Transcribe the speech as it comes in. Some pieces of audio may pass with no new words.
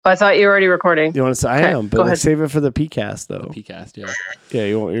I thought you were already recording. You want to say? I am, but let's save it for the PCast though. PCast, yeah. Yeah,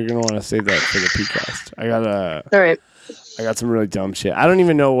 you're gonna want to save that for the PCast. All right. I got some really dumb shit. I don't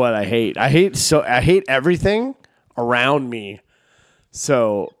even know what I hate. I hate everything around me.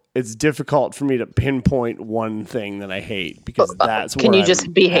 So it's difficult for me to pinpoint one thing that I hate because that's can you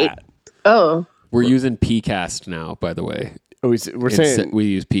just be hate? Oh, we're using PCast now, by the way. We're saying we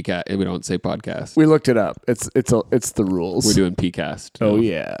use PCast. We don't say podcast. We looked it up. It's the rules. We're doing PCast. Oh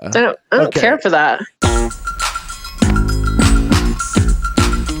yeah. I don't care for that.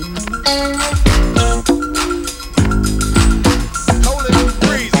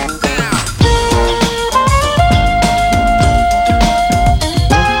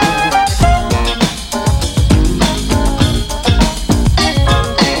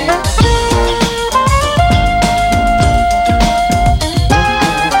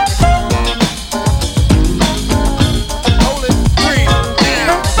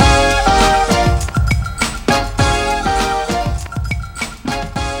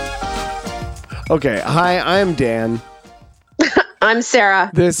 Okay, hi, I'm Dan. I'm Sarah.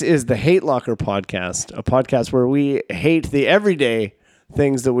 This is the Hate Locker podcast, a podcast where we hate the everyday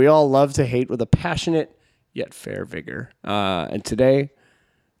things that we all love to hate with a passionate yet fair vigor. And today,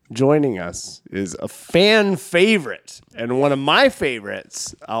 joining us is a fan favorite and one of my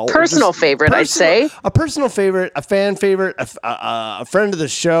favorites. Personal favorite, I'd say. A personal favorite, a fan favorite, a friend of the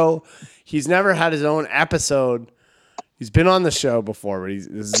show. He's never had his own episode. He's been on the show before, but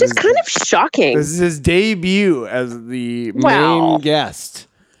this is kind of shocking. This is his debut as the main guest.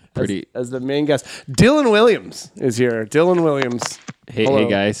 As the main guest. Dylan Williams is here. Dylan Williams. Hey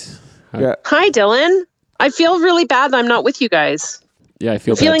guys. Yeah. Hi, Dylan. I feel really bad that I'm not with you guys. Yeah, I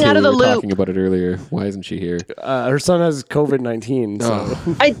feel bad feeling too. out of we the were loop. Talking about it earlier. Why isn't she here? Her son has COVID-19. So.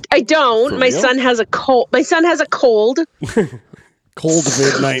 I don't. My son has a cold. My son has a cold. Cold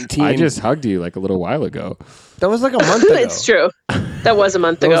COVID-19. I just hugged you like a little while ago. That was like a month ago. It's true. That was a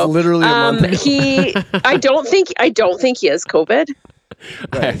month ago. That was literally a month ago. I don't think he has COVID.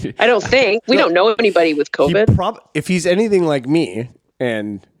 Right. I don't think. We don't know anybody with COVID. If he's anything like me,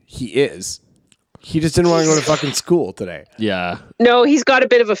 and he is, he just didn't want to go to fucking school today. Yeah. No, he's got a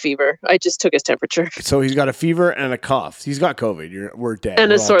bit of a fever. I just took his temperature. So he's got a fever and a cough. He's got COVID. We're dead.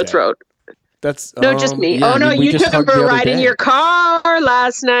 And a sore throat. That's just me. Yeah, oh no, you took him for a ride in your car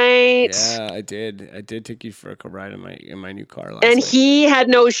last night. Yeah, I did. I did take you for a ride in my new car last night. And he had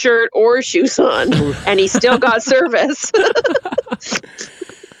no shirt or shoes on, and he still got service.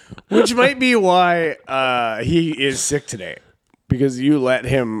 Which might be why he is sick today. Because you let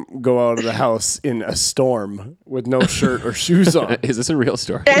him go out of the house in a storm with no shirt or shoes on. Is this a real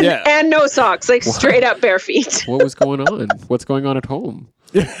story? And no socks, like straight up bare feet. What was going on? What's going on at home?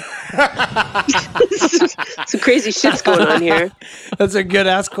 Some crazy shit's going on here. That's a good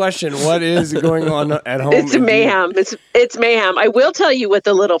ass question. What is going on at home? It's mayhem. It's mayhem. I will tell you what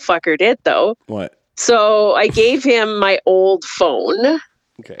the little fucker did though. What? So I gave him my old phone.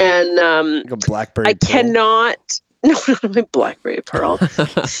 Okay. And like a BlackBerry. I cannot. No, not my BlackBerry Pearl.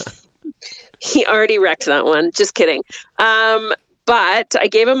 He already wrecked that one. Just kidding. But I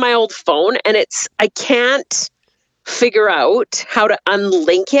gave him my old phone, and I can't figure out how to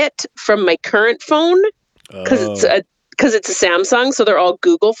unlink it from my current phone because it's a Samsung, so they're all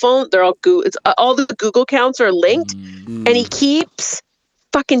Google phone. They're all all the Google accounts are linked, and he keeps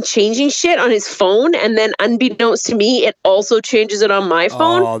fucking changing shit on his phone, and then unbeknownst to me, it also changes it on my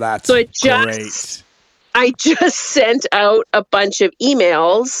phone. Oh, that's so great. I just sent out a bunch of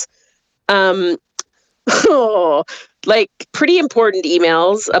emails, like pretty important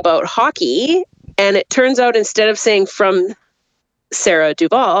emails about hockey. And it turns out instead of saying from Sarah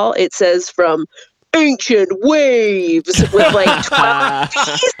Duvall, it says from Ancient Waves with like 12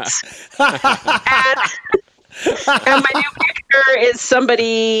 P's. And my new picture is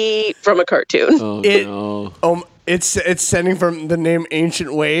somebody from a cartoon. Oh, no. It's sending from the name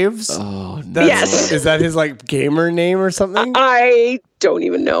Ancient Waves. Oh, no. Yes. Is that his like gamer name or something? I don't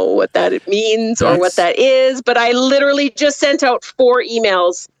even know what that means or what that is, but I literally just sent out 4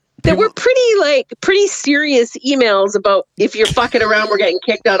 emails that were pretty serious emails about if you're fucking around, we're getting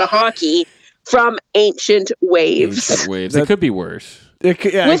kicked out of hockey from Ancient Waves. Ancient Waves. It could be worse.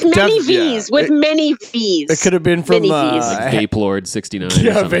 With many V's. Many V's. It could have been from like Vape Lord 69.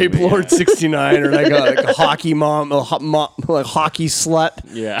 Yeah, Vape Lord 69, or like a hockey mom, like hockey slut.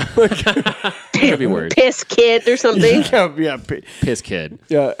 Yeah. Could be worse. Piss kid or something. Yeah, Piss kid.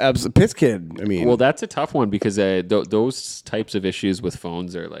 Yeah, absolutely. Piss kid. I mean, well, that's a tough one because those types of issues with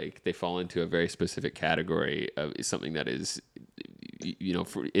phones are like they fall into a very specific category of something that is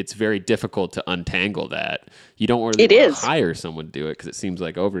it's very difficult to untangle that. You don't really It want is. to hire someone to do it because it seems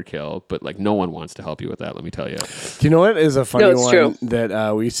like overkill, but like no one wants to help you with that, let me tell you. Do you know what is a funny it's one true.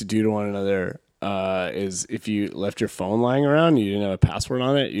 that we used to do to one another? Is if you left your phone lying around, you didn't have a password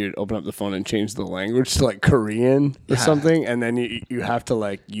on it, you'd open up the phone and change the language to like Korean or something, and then you have to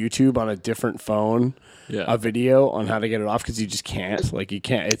like YouTube on a different phone a video on how to get it off because you just can't. Like you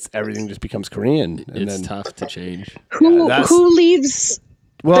can't. It's everything just becomes Korean, and It's then tough to change. Who leaves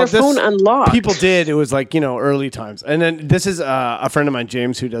their phone unlocked? People did. It was like, early times. And then this is a friend of mine,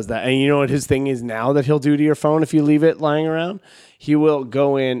 James, who does that. And you know what his thing is now that he'll do to your phone if you leave it lying around? He will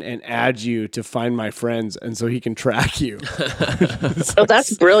go in and add you to Find My Friends, and so he can track you.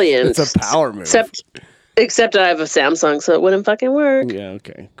 That's brilliant. It's a power move. Except I have a Samsung, so it wouldn't fucking work. Yeah,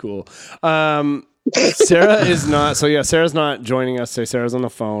 okay, cool. Sarah is not. So yeah, Sarah's not joining us today. Sarah's on the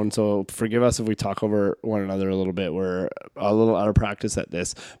phone, so forgive us if we talk over one another a little bit. We're a little out of practice at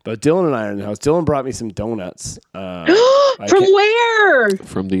this. But Dylan and I are in the house. Dylan brought me some donuts. From where?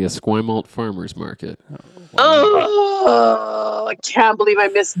 From the Esquimalt Farmers Market. Oh, I can't believe I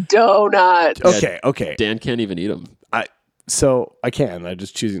missed donuts. Okay. Dan can't even eat them. So I can. I'm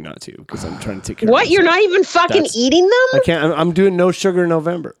just choosing not to because I'm trying to take care of What? You're not even fucking eating them? I can't. I'm doing no sugar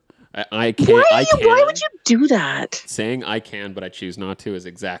November. I can't. Why would you do that? Saying I can, but I choose not to is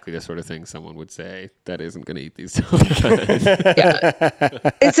exactly the sort of thing someone would say that isn't going to eat these. It's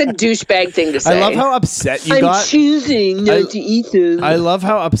a douchebag thing to say. I love how upset you I'm got. choosing not to eat them. I love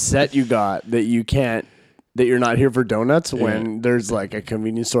how upset you got that you can't. That you're not here for donuts when there's like a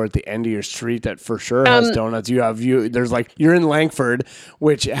convenience store at the end of your street that for sure has donuts. There's like you're in Langford,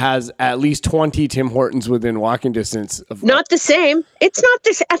 which has at least 20 Tim Hortons within walking distance of. Not the same. It's not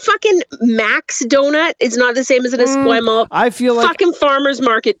this. A fucking Max donut is not the same as an Esquimalt. I feel like fucking farmer's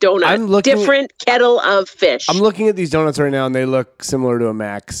market donut. I'm looking- different kettle of fish. I'm looking at these donuts right now and they look similar to a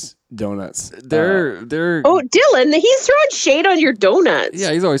Max donuts. They're Oh, Dylan, he's throwing shade on your donuts.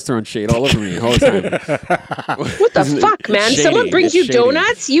 yeah, he's always throwing shade all over me all the time. What the fuck, man? shady. Someone brings It's you shady.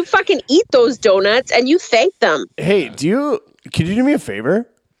 donuts, you fucking eat those donuts and you thank them. Hey, could you do me a favor?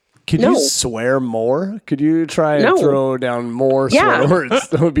 Could No. you swear more? Could you try and No. throw down more Yeah. swear words?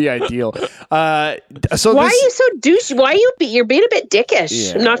 That would be ideal. So Why this, are you so douche? Why are you're being a bit dickish?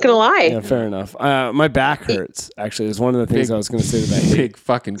 Yeah. I'm not gonna lie. Yeah, fair enough. My back hurts. Actually, is one of the things I was going to say to that. Big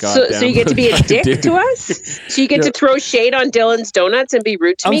fucking goddamn. So you get to be a dick dude. to us? So you get to throw shade on Dylan's donuts and be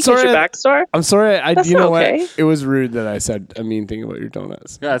rude to I'm me because sorry, your back's sore? I'm sorry. That's You know not what? okay. It was rude that I said a mean thing about your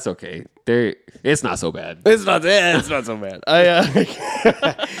donuts. That's okay. It's not so bad. It's not so bad.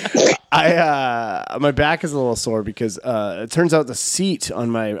 My back is a little sore because it turns out the seat on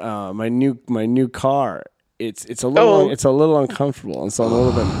my new car it's a little uncomfortable, and so I'm a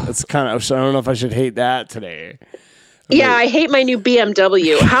little bit. It's kind of. I don't know if I should hate that today. Yeah, I hate my new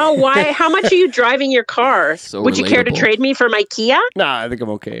BMW. How much are you driving your car? So Would you care to relatable. trade me for my Kia? Nah, I think I'm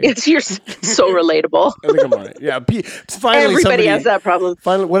okay. You're so relatable. I think I'm all right. Yeah. Finally, Everybody has that problem.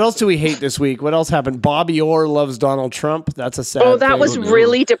 Finally, what else do we hate this week? What else happened? Bobby Orr loves Donald Trump. That's a sad. Oh, that thing. was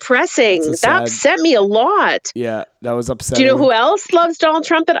really depressing. It's a That sad- upset me a lot. Yeah, that was upsetting. Do you know who else loves Donald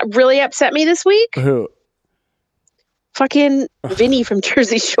Trump that really upset me this week? Who? Fucking Vinny from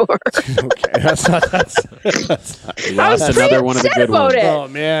Jersey Shore. Okay, that's not. We I was lost pretty another one of the upset good about ones. it. Oh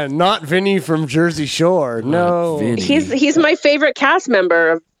man, not Vinny from Jersey Shore. No, Vinny. He's my favorite cast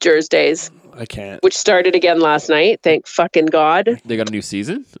member of Jersey Days, I can't. which started again last night. Thank fucking God. They got a new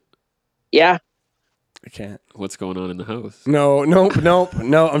season? Yeah. I can't. What's going on in the house? No.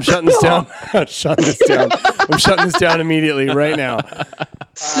 I'm shutting this down. I'm shutting this down immediately right now.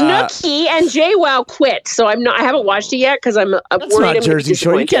 Snooki and JWoww quit, so I haven't watched it yet because I'm That's worried not I'm gonna be Jersey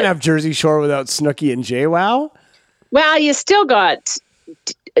Shore. You disappointed. can't have Jersey Shore without Snooki and JWoww. Well, you still got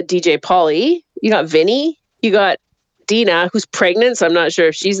DJ Polly. You got Vinny. You got Dina, who's pregnant, so I'm not sure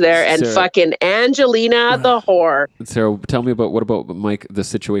if she's there, and Sarah. fucking Angelina the whore. Sarah, tell me what about Mike, the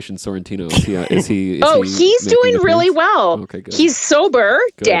Situation Sorrentino? Is he He's making doing an really appearance? well. Okay, good. He's sober,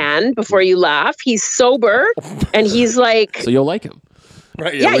 Good. Dan, before you laugh. He's sober, and he's like, So you'll like him.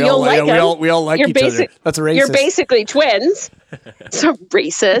 Right? Yeah, you'll like him. We all like You're each other. basic- That's racist. you're basically twins. So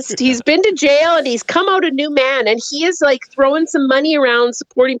racist. He's been to jail, and he's come out a new man, and he is like throwing some money around,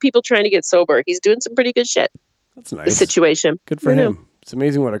 supporting people trying to get sober. He's doing some pretty good shit. That's The nice. situation. Good for I know. him. It's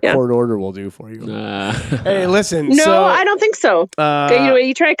amazing what a Yeah. court order will do for you. Hey, listen. No, so, I don't think so. Okay,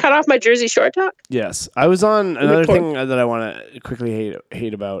 you try to cut off my Jersey Shore talk? Yes, I was on another Report. thing that I want to quickly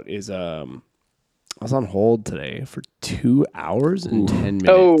hate about is I was on hold today for 2 hours and 10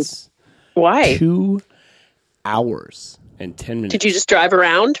 minutes. Why? 2 hours and 10 minutes. Did you just drive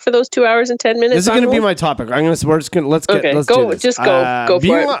around for those 2 hours and 10 minutes? This is going to be my topic. Let's do this. Go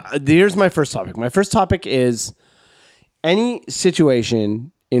for it. Here's my first topic. My first topic is any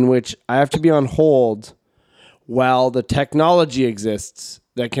situation in which I have to be on hold while the technology exists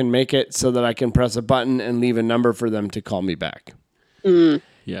that can make it so that I can press a button and leave a number for them to call me back.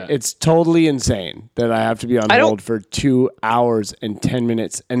 Yeah. It's totally insane that I have to be on hold for 2 hours and 10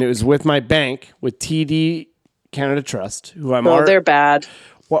 minutes. And it was with my bank, with TD Canada Trust, who I'm they're bad.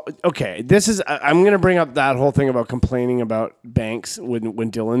 Well, okay. I'm going to bring up that whole thing about complaining about banks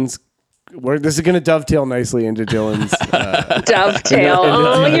when Dylan's. This is going to dovetail nicely into Dylan's. Dovetail.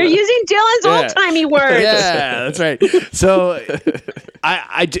 Oh, you're using Dylan's old-timey words. Yeah, that's right. So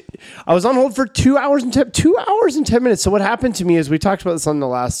I was on hold for 2 hours and 10 minutes. So what happened to me is we talked about this on the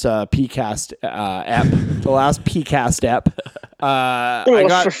last PCast app. The last PCast app.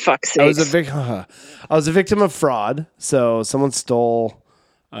 For fuck's sake. I was a victim of fraud. So someone stole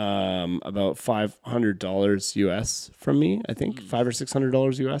about $500 US from me. I think $500 or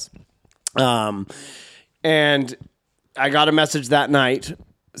 $600 US. And I got a message that night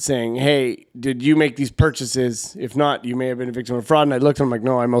saying, "Hey, did you make these purchases? If not, you may have been a victim of fraud." And I looked and I'm like,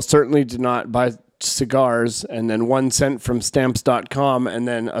 "No, I most certainly did not buy cigars." And then 1 cent from stamps.com and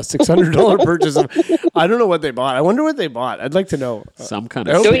then a $600 purchase of, I don't know what they bought. I wonder what they bought. I'd like to know. Some kind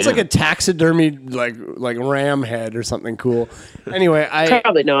I of hope it's like a taxidermy, like ram head or something cool. Anyway,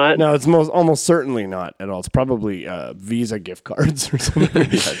 probably not. No, it's almost certainly not at all. It's probably Visa gift cards or something.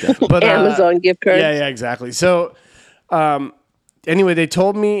 But Amazon gift cards. Yeah, exactly. So, anyway, they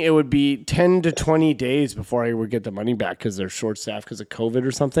told me it would be 10 to 20 days before I would get the money back because they're short staffed because of COVID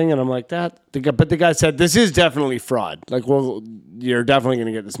or something. And I'm like, but the guy said, this is definitely fraud. Like, well, you're definitely going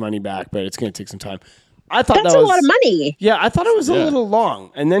to get this money back, but it's going to take some time. I thought that's a lot of money. Yeah, I thought it was a little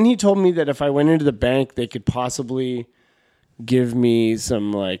long. And then he told me that if I went into the bank, they could possibly give me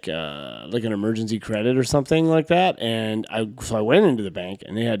some like an emergency credit or something like that. And so I went into the bank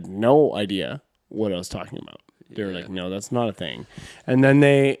and they had no idea what I was talking about. They were like, "No, that's not a thing." And then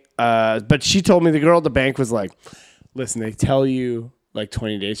but she told me, the girl at the bank was like, "Listen, they tell you like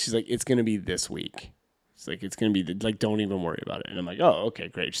 20 days." She's like, "It's going to be this week." It's like, "It's going to be like, don't even worry about it." And I'm like, "Oh, okay,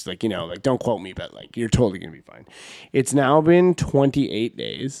 great." She's like, like, don't quote me, but like, you're totally going to be fine. It's now been 28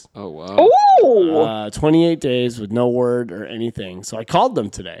 days. Oh, wow. Oh, 28 days with no word or anything. So I called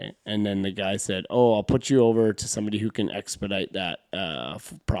them today, and then the guy said, "Oh, I'll put you over to somebody who can expedite that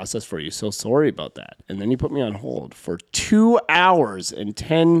process for you. So sorry about that." And then he put me on hold for 2 hours and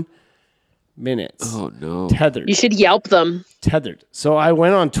 10 minutes. Oh, no. Tethered. you should Yelp them. Tethered. So I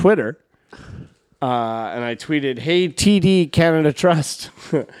went on Twitter and I tweeted, "Hey, TD Canada Trust.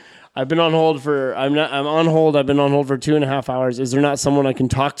 I've been on hold for, I'm on hold. I've been on hold for 2.5 hours. Is there not someone I can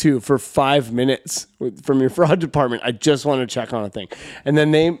talk to for 5 minutes from your fraud department? I just want to check on a thing." And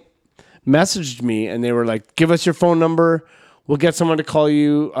then they messaged me and they were like, "Give us your phone number. We'll get someone to call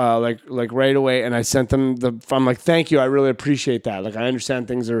you like right away." And I sent them I'm like, "Thank you. I really appreciate that. Like, I understand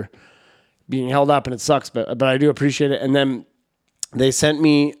things are being held up and it sucks, but I do appreciate it." And then they sent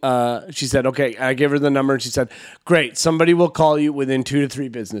me, she said, "Okay," I gave her the number and she said, "Great, somebody will call you within 2 to 3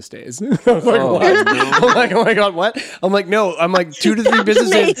 business days." I was like, "What?" No. I'm like, "Oh my God, what?" I'm like, "No," I'm like, 2 to 3 business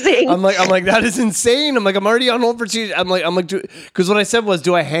days. I'm like, "That is insane." I'm like, "I'm already on hold for 2." I'm like, because what I said was,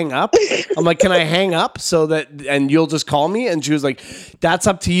 "Do I hang up?" I'm like, "Can I hang up and you'll just call me?" And she was like, "That's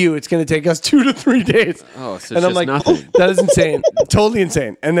up to you. It's going to take us 2 to 3 days." Oh, so and I'm like, nothing. "That is insane. Totally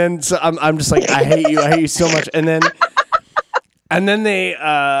insane." And then so I'm just like, "I hate you so much." And then they,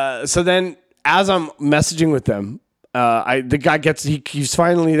 so then as I'm messaging with them, the guy he's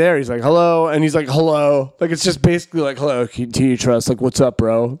finally there. He's like, "Hello." And he's like, "Hello." Like, it's just basically like, "Hello, TD Trust. Like, what's up,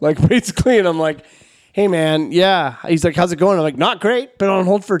 bro?" Like, basically. And I'm like, "Hey man, yeah." He's like, "How's it going?" I'm like, "Not great, been on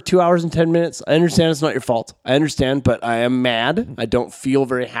hold for 2 hours and 10 minutes. I understand it's not your fault. I understand, but I am mad. I don't feel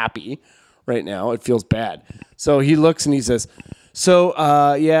very happy right now. It feels bad." So he looks and he says, "So,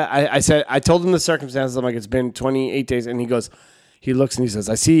 yeah," I told him the circumstances. I'm like, "It's been 28 days. And he looks and he says,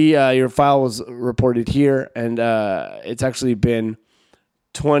 "I see your file was reported here, and it's actually been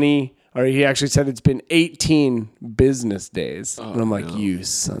 20, or he actually said it's been 18 business days." And I'm like, "No. You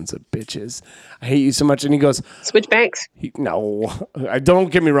sons of bitches. I hate you so much." And he goes, "Switch banks." No,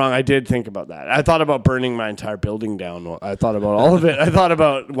 don't get me wrong. I did think about that. I thought about burning my entire building down. I thought about all of it. I thought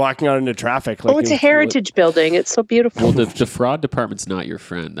about walking out into traffic. Like, it's a heritage building. It's so beautiful. Well, the fraud department's not your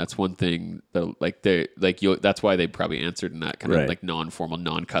friend. That's one thing. That's why they probably answered in that kind of like non-formal,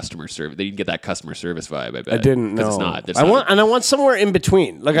 non-customer service. They didn't get that customer service vibe. I bet. I didn't know. It's not. I want somewhere in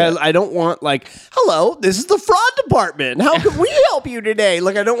between. Like, I don't don't want like, hello, this is the fraud department. How can we help you today?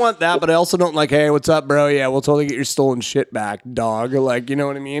 Like, I don't want that, but I also don't like, hey, what's up, bro? Yeah, we'll totally get your stolen shit back, dog. Like, you know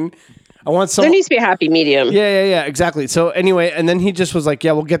what I mean? I want some. There needs to be a happy medium. Yeah, exactly. So anyway, and then he just was like,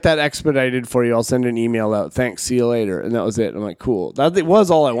 yeah, we'll get that expedited for you. I'll send an email out. Thanks. See you later. And that was it. I'm like, cool. That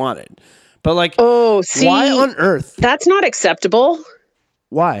was all I wanted. But like, why on earth? That's not acceptable.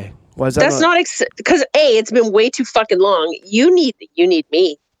 Why? Why is that? That's not because it's been way too fucking long. You need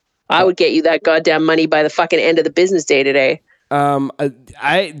me. I would get you that goddamn money by the fucking end of the business day today.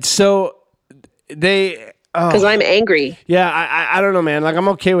 Because I'm angry. Yeah, I don't know, man. Like, I'm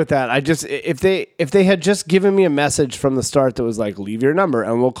okay with that. I just, if they had just given me a message from the start that was like, leave your number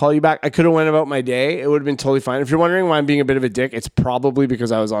and we'll call you back, I could have went about my day. It would have been totally fine. If you're wondering why I'm being a bit of a dick, it's probably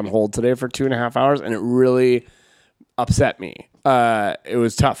because I was on hold today for 2.5 hours and it really upset me. It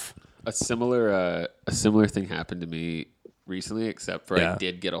was tough. A similar thing happened to me recently, except for I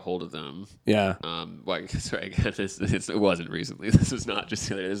did get a hold of them. Yeah. Sorry, again, it wasn't recently. This was not just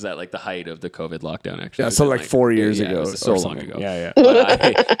the other. This is at like the height of the COVID lockdown. Actually, yeah. So like 4 years ago. It was so long ago. Yeah.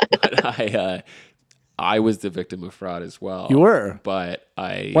 But I was the victim of fraud as well. You were, but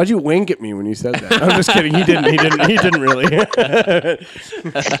why'd you wink at me when you said that? I'm just kidding. He didn't really.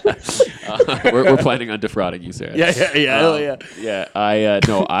 We're planning on defrauding you, Sarah. Yeah.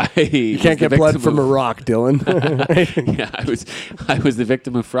 You can't get blood from a rock, Dylan. I was the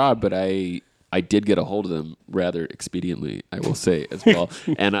victim of fraud, but I did get a hold of them rather expediently, I will say as well,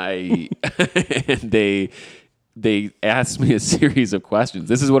 and they asked me a series of questions.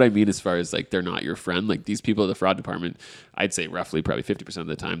 This is what I mean as far as like they're not your friend. Like these people at the fraud department, I'd say roughly probably 50% of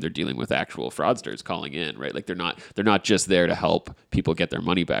the time they're dealing with actual fraudsters calling in, right? Like they're not just there to help people get their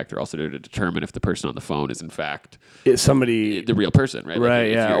money back. They're also there to determine if the person on the phone is in fact somebody, the real person, right?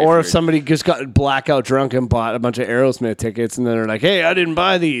 Right, like if somebody just got blackout drunk and bought a bunch of Aerosmith tickets and then they're like, hey, I didn't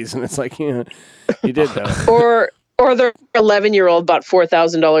buy these. And it's like, yeah, you did though. Or their 11-year-old bought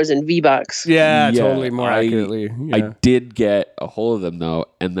 $4,000 in V-Bucks. Yeah, totally. More accurately. Yeah. I did get a hold of them though,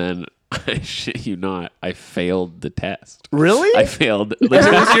 and then I shit you not, I failed the test. Really? I failed. It was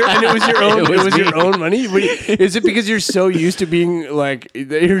your own. It was your own money. Is it because you're so used to being like,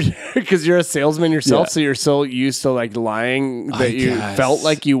 because you're a salesman yourself, so you're so used to like lying that you felt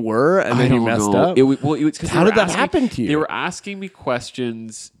like you were, and then you messed up? How did that happen to you? They were asking me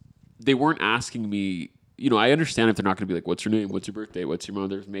questions. They weren't asking me. You know, I understand if they're not going to be like, what's your name? What's your birthday? What's your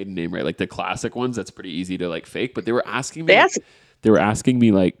mother's maiden name? Right? Like the classic ones, that's pretty easy to like fake. But they were asking me,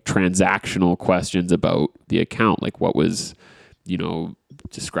 like transactional questions about the account. Like what was,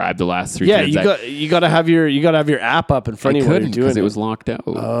 describe the last 3 transactions. you got to have your app up in front of you while you're doing it. Because it was locked out.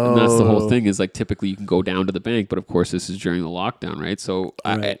 And that's the whole thing is like typically you can go down to the bank, but of course this is during the lockdown, right? So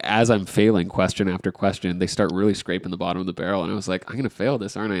as I'm failing question after question, they start really scraping the bottom of the barrel. And I was like, I'm going to fail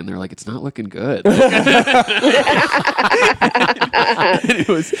this, aren't I? And they're like, it's not looking good. It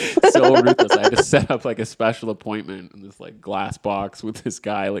was so ruthless. I had to set up like a special appointment in this like glass box with this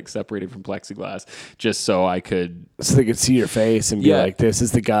guy like separated from plexiglass just so I could... So they could see your face and be like, this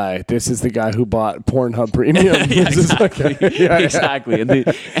is the guy. This is the guy who bought Pornhub Premium. Exactly. Exactly. And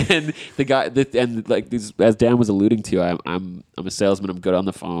the guy, like this, as Dan was alluding to, I'm a salesman. I'm good on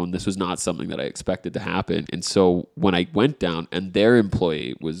the phone. This was not something that I expected to happen. And so when I went down and their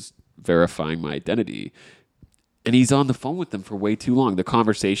employee was verifying my identity, and he's on the phone with them for way too long. The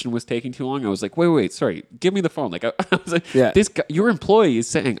conversation was taking too long. I was like, wait, sorry, give me the phone. Like I was like, this guy, your employee is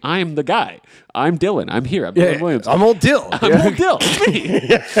saying, I am the guy. I'm Dylan. I'm here. I'm Dylan Williams. I'm old Dill. I'm old Dill. It's me.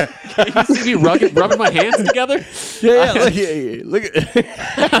 Can you see me rubbing my hands together? Look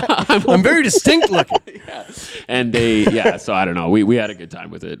at I'm very distinct looking. And so I don't know. We had a good time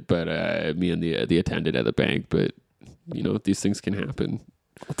with it, but me and the attendant at the bank, but these things can happen.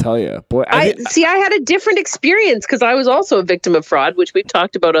 I'll tell you, boy. I had a different experience because I was also a victim of fraud, which we've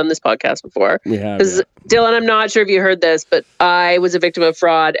talked about on this podcast before. Because Dylan, I'm not sure if you heard this, but I was a victim of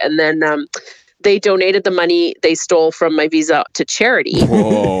fraud, and then they donated the money they stole from my Visa to charity.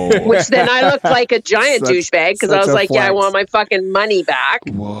 Which then I looked like a giant douchebag because I was like, I want my fucking money back.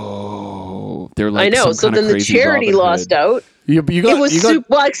 Whoa, they're like, I know. So then the charity lost out.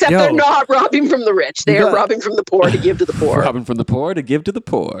 Except they're not robbing from the rich. They are robbing from the poor to give to the poor. Robbing from the poor to give to the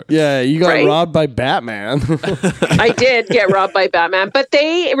poor. Yeah, you got robbed by Batman. I did get robbed by Batman, but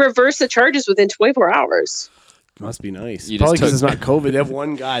they reversed the charges within 24 hours. Must be nice. Probably because it's not COVID. They have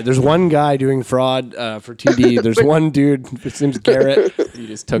one guy. There's one guy doing fraud for TD. There's one dude. His name's Garrett. You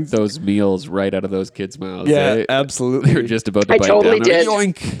just took those meals right out of those kids' mouths. Yeah, absolutely. They were just about to bite totally down. Did.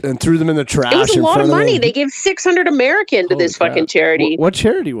 Yoink. And threw them in the trash. It was a lot of money. They gave $600 American to this fucking charity. What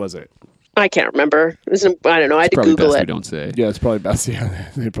charity was it? I can't remember. I don't know. I had to Probably Google best we it. don't say. Yeah, it's probably best. Yeah,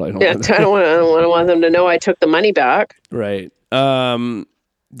 they probably don't. Yeah, want I don't want them to know I took the money back. Right.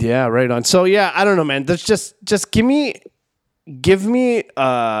 Yeah, right on. So yeah, I don't know, man. That's just give me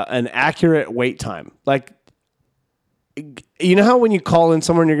an accurate wait time. Like, you know how when you call in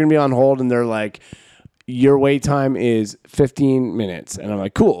somewhere and you're going to be on hold and they're like, your wait time is 15 minutes. And I'm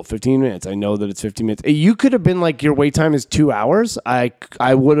like, cool, 15 minutes. I know that it's 15 minutes. You could have been like, your wait time is 2 hours. I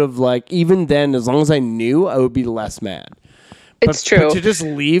would have, like, even then, as long as I knew, I would be less mad. It's true. But to just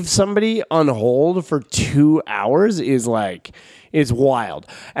leave somebody on hold for 2 hours is wild.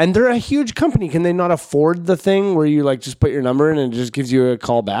 And they're a huge company. Can they not afford the thing where you like just put your number in and it just gives you a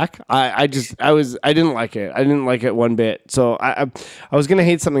call back? I didn't like it. I didn't like it one bit. So I was gonna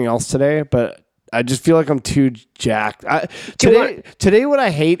hate something else today, but I just feel like I'm too jacked. Today what I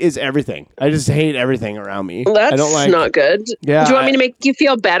hate is everything. I just hate everything around me. That's I don't like, not good. Yeah. Do you want me to make you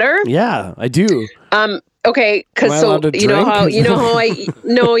feel better? Yeah, I do. Okay, because Am I so allowed to you know drink? how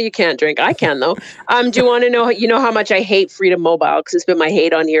no, you can't drink. I can though. Do you want to know how much I hate Freedom Mobile? Because it's been my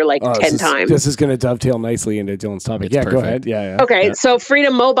hate on here like 10 times. This is going to dovetail nicely into Dylan's topic. It's Go perfect. ahead. Yeah. Okay, Yeah. so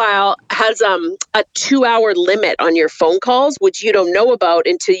Freedom Mobile has a 2-hour limit on your phone calls, which you don't know about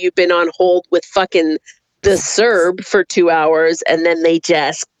until you've been on hold with fucking the Serb for 2 hours, and then they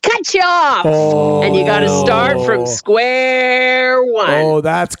just cut you off, and you got to start from square one. Oh,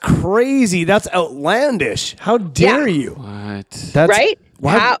 that's crazy. That's outlandish. How dare you? What? That's Right?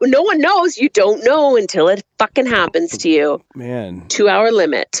 What? No one knows. You don't know until it fucking happens to you. Man. 2-hour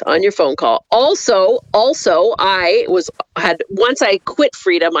limit on your phone call. Also, once I quit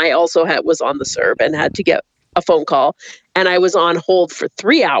Freedom, I also was on the Serb and had to get a phone call, and I was on hold for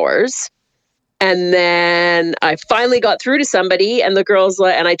 3 hours. And then I finally got through to somebody, and the girl's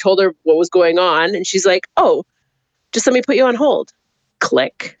like, and I told her what was going on, and she's like, "Oh, just let me put you on hold."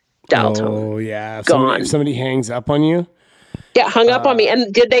 Click, dial tone. Oh, yeah. Gone. If somebody hangs up on you. Yeah, hung up on me.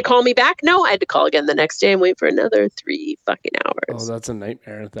 And did they call me back? No, I had to call again the next day and wait for another 3 fucking hours. Oh, that's a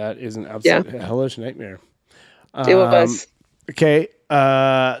nightmare. That is an absolute hellish nightmare. It was. Okay.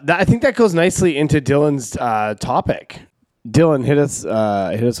 I think that goes nicely into Dylan's topic. Dylan, hit us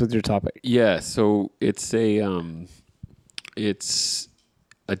with your topic. Yeah, so it's a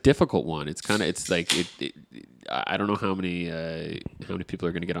difficult one. I don't know how many people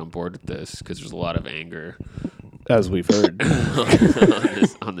are going to get on board with this because there's a lot of anger As we've heard.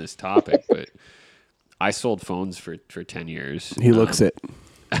 on this topic. But I sold phones for 10 years. He looks it.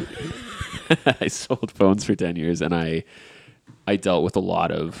 I sold phones for 10 years, and I dealt with a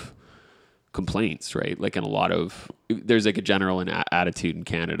lot of complaints, right? Like, and there's like a general attitude in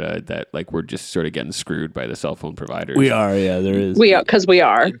Canada that like we're just sort of getting screwed by the cell phone providers. We are, yeah, there is. We are, because we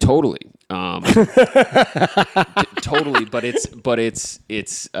are. Totally. Totally, but it's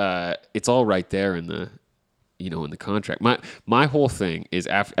all right there in the in the contract. My whole thing is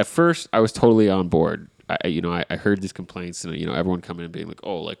at first I was totally on board. I heard these complaints and everyone coming and being like,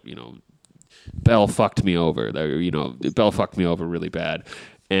 "Oh, like, Bell fucked me over." Bell fucked me over really bad.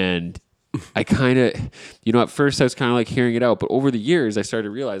 And I kind of, at first I was kind of like hearing it out, but over the years I started to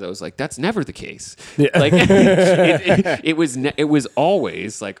realize I was like, that's never the case. Yeah. Like it was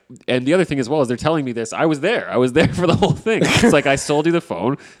always like, and the other thing as well is they're telling me this. I was there for the whole thing. It's like, I sold you the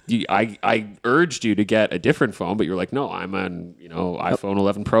phone. I urged you to get a different phone, but you're like, no, I'm an iPhone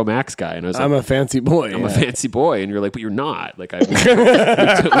 11 Pro Max guy. And I was like, I'm a fancy boy. I'm a fancy boy. And you're like, but you're not. Like we've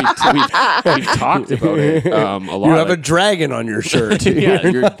talked about it a lot. You have a dragon on your shirt. Yeah,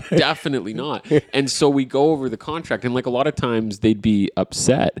 you're definitely not. And so we go over the contract, and like a lot of times they'd be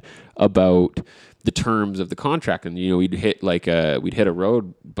upset about the terms of the contract, and we'd hit a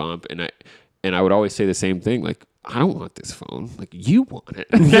road bump, and I would always say the same thing, like, I don't want this phone. Like, you want it.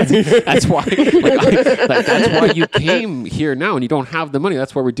 That's why. That's why you came here now, and you don't have the money.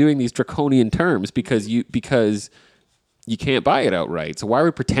 That's why we're doing these draconian terms because you can't buy it outright. So why are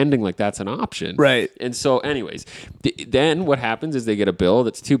we pretending like that's an option? Right. And so anyways, then what happens is they get a bill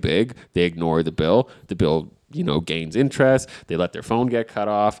that's too big. They ignore the bill. The bill, gains interest. They let their phone get cut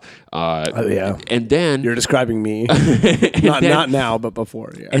off. Yeah. And then You're describing me. Not now, but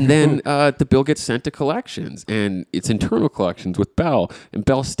before. Yeah. and then the bill gets sent to collections, and it's internal collections with Bell, and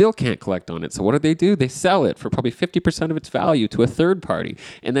Bell still can't collect on it. So what do? They sell it for probably 50% of its value to a third party,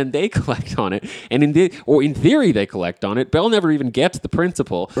 and then they collect on it. And in theory, they collect on it. Bell never even gets the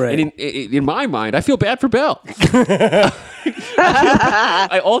principal. Right. And in my mind, I feel bad for Bell.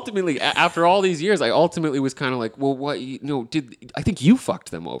 I ultimately, after all these years, I ultimately was kind of like, well, what, I think you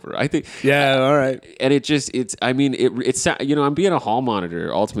fucked them over. I think, Yeah, all right. and it's, I mean, it's, I'm being a hall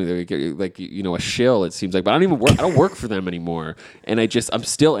monitor, ultimately, like, a shill, it seems like, but I don't work for them anymore. And I'm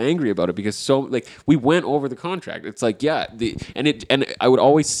still angry about it because we went over the contract. It's like, yeah, and I would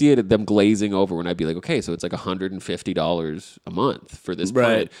always see it at them glazing over when I'd be like, okay, so it's like $150 a month for this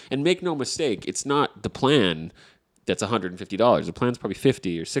plan. Right. And make no mistake, it's not the plan that's $150. The plan's probably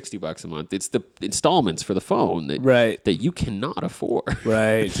 $50 or $60 a month. It's the installments for the phone that you cannot afford.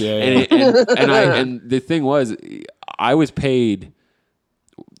 Right. Yeah. And the thing was, I was paid.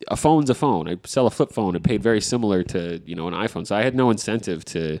 A phone's a phone. I sell a flip phone. It paid very similar to an iPhone. So I had no incentive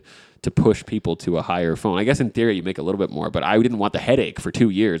to push people to a higher phone. I guess in theory you make a little bit more, but I didn't want the headache for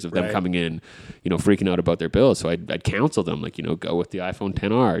 2 years of them coming in, freaking out about their bills. So I'd counsel them, like, go with the iPhone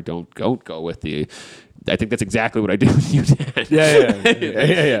XR. Don't go with the. I think that's exactly what I did with you, Dan.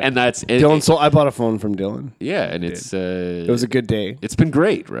 Yeah. And that's Dylan. I bought a phone from Dylan. Yeah, and it was a good day. It's been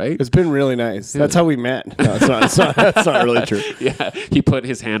great, right? It's been really nice. That's how we met. No, it's not. That's not really true. Yeah, he put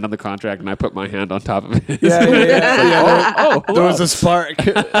his hand on the contract, and I put my hand on top of it. Yeah. There was a spark.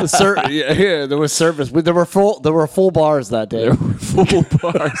 There was service. There were full bars that day. There were full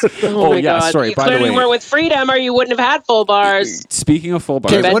bars. Oh my God. Sorry. You By the clearly way, weren't with Freedom, or you wouldn't have had full bars. Speaking of full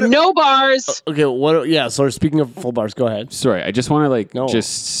bars, But no bars. Okay. What? Yeah. So speaking of full bars, go ahead. Sorry, I just want to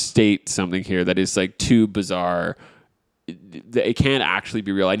just state something here that is too bizarre. It can't actually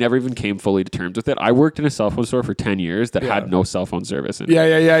be real. I never even came fully to terms with it. I worked in a cell phone store for 10 years that had no cell phone service in it.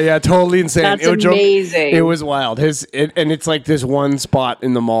 Yeah. Totally insane. That's amazing. It was wild. And it's like this one spot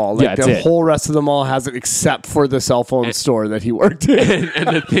in the mall. Like the whole rest of the mall has it except for the cell phone store that he worked in.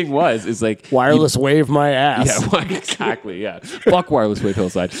 And the thing was wireless wave my ass. Yeah, exactly. Yeah, fuck wireless wave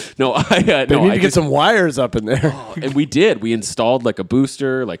Hillside. No, they need to get some wires up in there. And we did. We installed a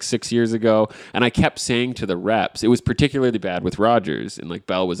booster 6 years ago, and I kept saying to the reps, it was particularly bad with Rogers, and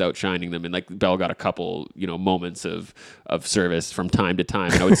Bell was outshining them, and Bell got a couple moments of service from time to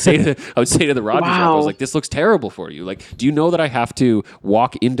time. And I would say to the Rogers rep, I was like, this looks terrible for you. Do you know that I have to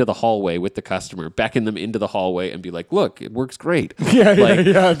walk into the hallway with the customer, beckon them into the hallway, and be like, look, it works great. Yeah.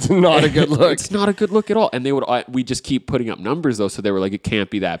 It's not a good look. It's not a good look at all. And we just keep putting up numbers though, so they were like, it can't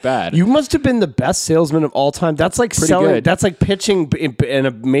be that bad. You must have been the best salesman of all time. That's like selling. Good. That's like pitching in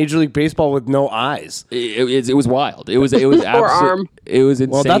a Major League Baseball with no eyes. It was wild. It was or arm. It was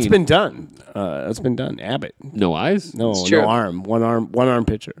insane. Well, that's been done. That's been done. Abbott. No eyes? No arm. One arm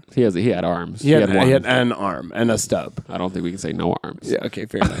pitcher. He had arms. He had an arm and a stub. I don't think we can say no arms. Yeah. Okay.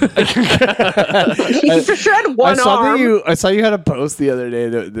 Fair enough. He for sure had one arm. I saw you had a post the other day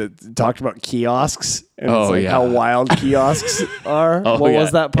that talked about kiosks. And how wild kiosks are. What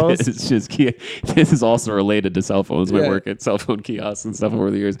was that post? It's just this is also related to cell phones. I work at cell phone kiosks and stuff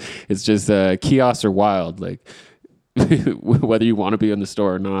over the years. It's just kiosks are wild. Whether you want to be in the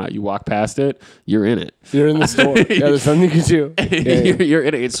store or not, you walk past it, you're in it. You're in the store. Yeah, there's something you can do. You're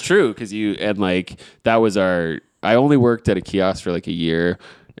in it. It's true because that was I only worked at a kiosk for a year.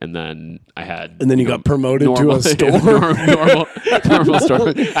 And then I had... And then you got promoted to a store. normal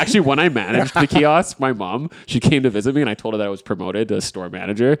store. Actually, when I managed the kiosk, my mom, she came to visit me, and I told her that I was promoted to store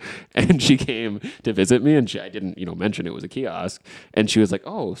manager. And she came to visit me, and I didn't, mention it was a kiosk. And she was like,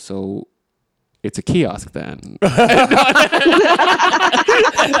 oh, so... It's a kiosk then.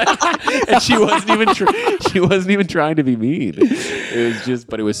 And she wasn't even trying to be mean. It was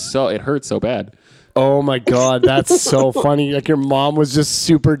but it hurt so bad. Oh my God, that's so funny. Your mom was just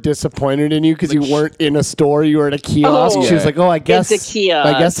super disappointed in you because you weren't in a store, you were at a kiosk. She was like, "Oh, I guess it's a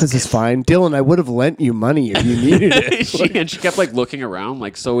kiosk. I guess this is fine, Dylan. I would have lent you money if you needed it." she kept looking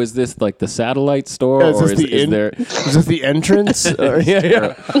around, so is this the satellite store, or is this the entrance?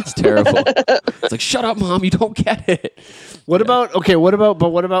 It's terrible. It's shut up, Mom, you don't get it. What about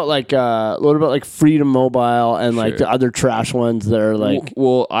Freedom Mobile and the other trash ones that are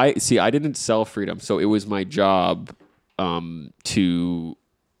Well, I didn't sell Freedom, so it was my job to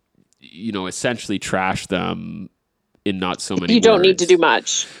essentially trash them in not so many You don't words. need to do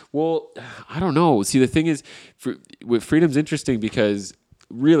much. Well, I don't know. See, the thing is, with Freedom's interesting because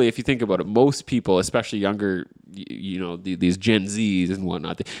really, if you think about it, most people, especially younger, these Gen Zs and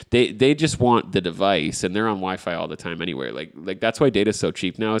whatnot, they just want the device, and they're on Wi-Fi all the time anywhere. Like that's why data's so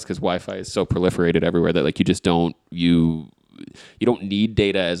cheap now, is because Wi-Fi is so proliferated everywhere that you just don't don't need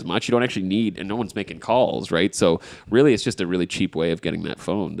data as much. You don't actually need, and no one's making calls, right? So really, it's just a really cheap way of getting that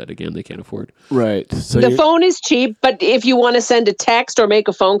phone that again they can't afford. Right. So The phone is cheap, but if you want to send a text or make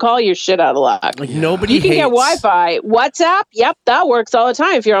a phone call, you're shit out of luck. like nobody You can get Wi-Fi. WhatsApp, yep, that works all the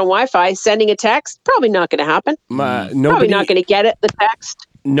time. If you're on Wi-Fi, sending a text, probably not going to happen. Probably not going to get it, the text.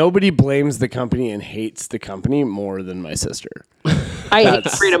 Nobody blames the company and hates the company more than my sister. I hate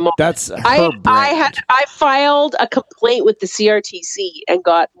Freedom Mobile. That's her I filed a complaint with the CRTC and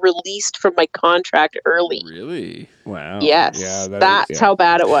got released from my contract early. Really? Wow. Yes, Yeah, that's how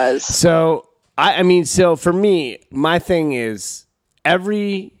bad it was. So so for me, my thing is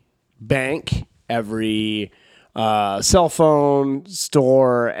every bank, every cell phone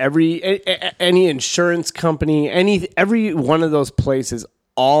store, any insurance company, every one of those places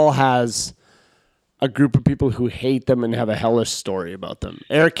all has a group of people who hate them and have a hellish story about them.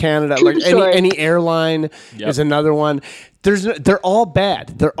 Air Canada, like any airline is another one. They're all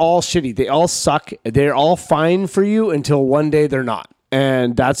bad. They're all shitty. They all suck. They're all fine for you until one day they're not.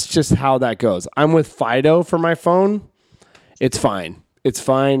 And that's just how that goes. I'm with Fido for my phone. It's fine. It's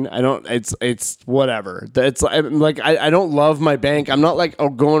fine. It's whatever. It's like, I don't love my bank. I'm not like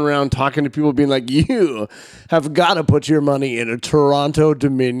going around talking to people being like, you have got to put your money in a Toronto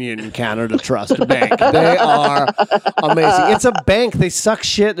Dominion Canada Trust Bank. They are amazing. It's a bank. They suck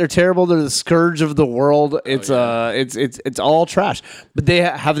shit. They're terrible. They're the scourge of the world. It's all trash. But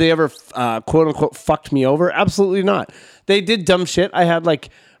have they ever quote unquote fucked me over? Absolutely not. They did dumb shit. I had like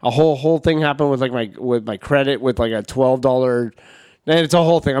a whole thing happen with like my credit with like a $12. And it's a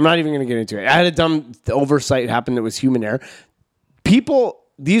whole thing. I'm not even going to get into it. I had a dumb oversight happen that was human error.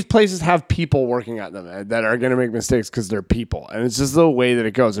 These places have people working at them that are going to make mistakes because they're people. And it's just the way that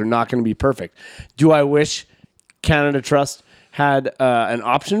it goes. They're not going to be perfect. Do I wish Canada Trust had an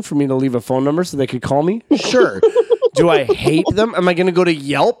option for me to leave a phone number so they could call me? Sure. Do I hate them? Am I going to go to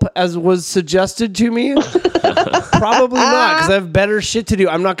Yelp as was suggested to me? Probably not, because I have better shit to do.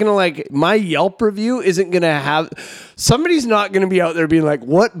 I'm not going to my Yelp review isn't going to have, somebody's not going to be out there being like,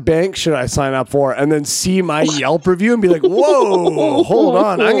 what bank should I sign up for? And then see my Yelp review and be like, whoa, hold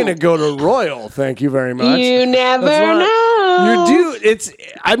on. I'm going to go to Royal. Thank you very much. You never know. You do.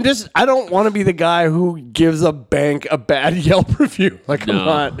 I don't want to be the guy who gives a bank a bad Yelp review. Like, I'm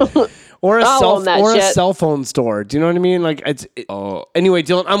not. Or a cell phone store. Do you know what I mean? Like anyway,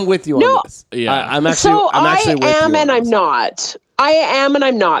 Dylan, I'm with you on this. Yeah. I'm actually with you. I am and I'm not. I am and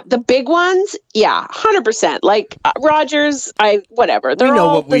I'm not. The big ones, yeah, 100%. Like Rogers, whatever. They're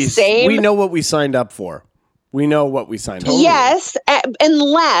all the same. We know what we signed up for. Yes,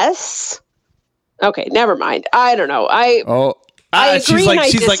 unless. Okay, never mind. I don't know. I agree. She's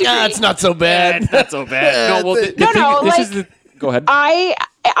like, disagree. It's not so bad. It's not so bad. Go ahead.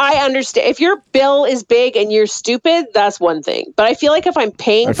 I understand. If your bill is big and you're stupid, that's one thing. But I feel like if I'm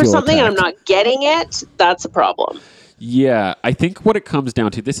paying for something and I'm not getting it, that's a problem. Yeah, I think what it comes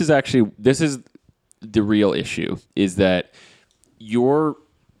down to, this is the real issue, is that your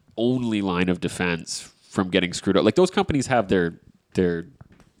only line of defense from getting screwed up, like those companies have their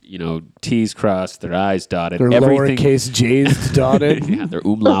T's crossed, their I's dotted, their everything, lowercase J's dotted. Yeah, their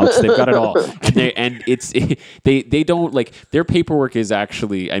umlauts, they've got it all. And they don't, like, their paperwork is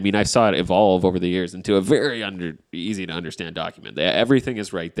actually, I mean, I saw it evolve over the years into a very easy to understand document. Everything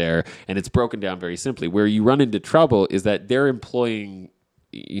is right there, and it's broken down very simply. Where you run into trouble is that they're employing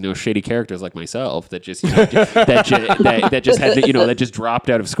shady characters like myself that just that just had that just dropped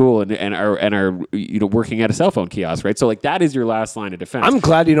out of school and are working at a cell phone kiosk, right? So like that is your last line of defense. I'm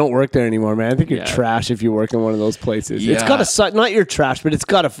glad you don't work there anymore, man. I think you're trash if you work in one of those places. Yeah. It's got to suck. Not your trash, but it's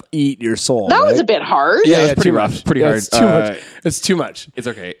got to eat your soul. That was a bit hard. Yeah, it's pretty rough. Pretty hard. It's too much. It's too much. It's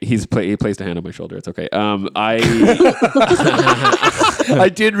okay. He placed a hand on my shoulder. It's okay. I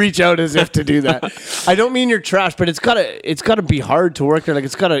did reach out as if to do that. I don't mean you're trash, but it's gotta be hard to work there. Like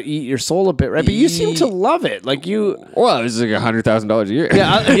it's gotta eat your soul a bit, right? But you seem to love it. Like you. Well, it was like $100,000 a year.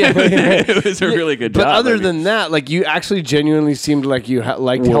 Yeah, it was a really good job. But other than that, like you actually genuinely seemed like you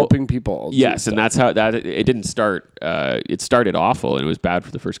liked helping people. Yes, and that's how it didn't start. It started awful, and it was bad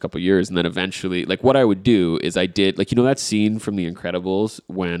for the first couple of years, and then eventually, like what I would do is I did that scene from The Incredibles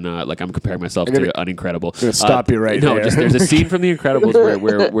when like I'm comparing myself to Unincredible. I'm gonna stop you right there. There's a scene from The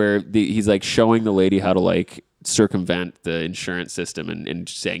Incredibles where he's like showing the lady how to like circumvent the insurance system and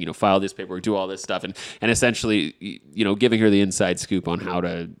saying, file this paperwork, do all this stuff, and essentially, giving her the inside scoop on how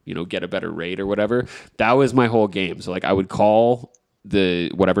to, get a better rate or whatever. That was my whole game. So like I would call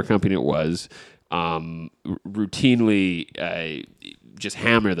the whatever company it was, routinely just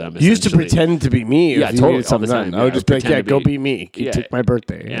hammer them. You used to essentially. pretend to be me. Yeah, if you totally, needed something all the time. done. I would Yeah, just be like, pretend yeah, to go be- be me. You yeah. take my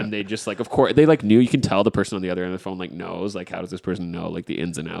birthday. Yeah. And they just like, of course, they like knew. You can tell the person on the other end of the phone like knows like how does this person know like the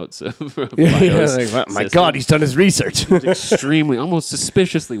ins and outs of Yeah, Fido's like, my system. God, he's done his research. Extremely, almost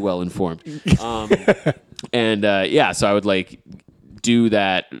suspiciously well informed. And so I would like do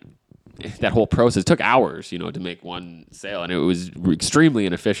that whole process. It took hours, to make one sale, and it was extremely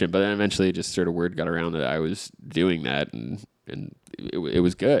inefficient. But then eventually, just sort of word got around that I was doing that, and it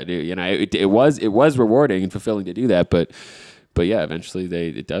was good. It was rewarding and fulfilling to do that, but yeah, eventually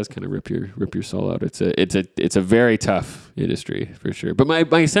it does kind of rip your soul out. It's a very tough industry for sure. But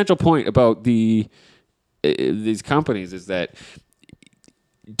my essential point about these companies is that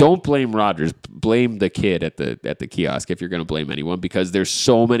don't blame Rogers. Blame the kid at the kiosk if you're going to blame anyone, because there's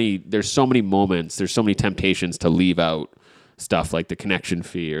so many moments, there's so many temptations to leave out stuff like the connection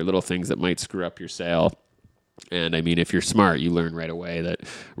fee or little things that might screw up your sale. And I mean, if you're smart, you learn right away that,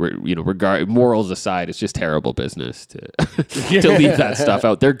 morals aside, it's just terrible business to leave that stuff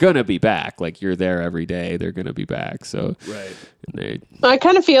out. They're gonna be back. Like, you're there every day. They're gonna be back. So Right. I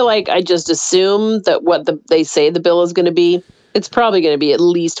kind of feel like I just assume that what they say the bill is going to be, it's probably going to be at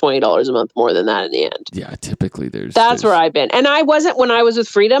least $20 a month more than that in the end. yeah, typically That's where I've been. And I wasn't, when I was with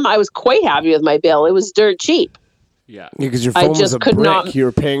Freedom, I was quite happy with my bill. It was dirt cheap. Yeah, because your I phone was just a could brick. not- You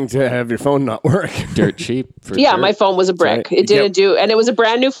were paying to have your phone not work. dirt cheap. For Yeah, sure. my phone was a brick. right. It didn't do, and it was a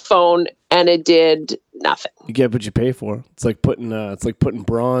brand new phone, and it did nothing. You get what you pay for. It's like putting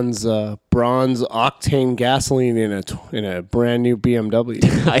bronze octane gasoline in a brand new BMW.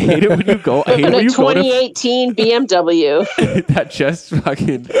 I hate it when you go. I hate it In when a you go to 2018 BMW. that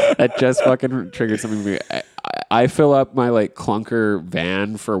just fucking triggered something for me. I fill up my like clunker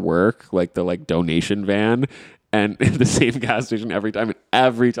van for work, like the like donation van, and the same gas station every time. And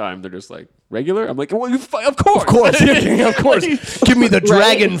every time they're just like, regular? I'm like, well, of course. Of course. Give me the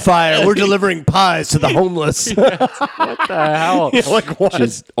dragon fire. We're delivering pies to the homeless. What the hell? Yeah, like what?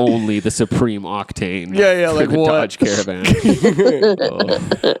 Just only the supreme octane. Yeah, for like the what? Dodge Caravan.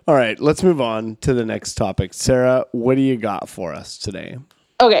 Oh. All right, let's move on to the next topic. Sarah, what do you got for us today?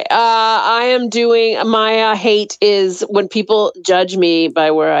 Okay, I am doing my hate is when people judge me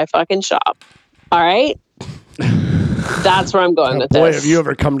by where I fucking shop. All right? That's where I'm going with Boy, this. have you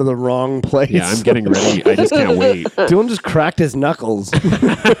ever come to the wrong place? Yeah, I'm getting ready. I just can't wait. Dylan just cracked his knuckles.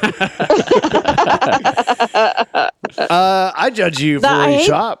 I judge you for where you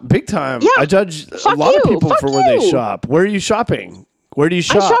shop, big time. Yeah, I judge a fuck lot of you, people fuck for where they you. shop. Where are you shopping? Where do you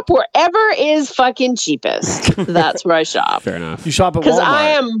shop? I shop wherever is fucking cheapest. That's where I shop. Fair enough. You shop at Because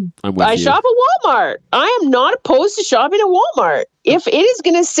Walmart. I'm shop at Walmart. I am not opposed to shopping at Walmart. If it is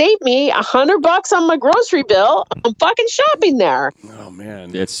going to save me $100 on my grocery bill, I'm fucking shopping there. Oh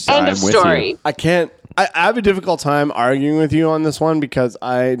man, It's End I'm of with story. you. I can't. I have a difficult time arguing with you on this one because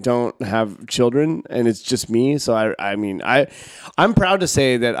I don't have children and it's just me. So I'm proud to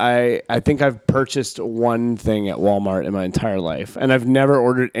say that I think I've purchased one thing at Walmart in my entire life, and I've never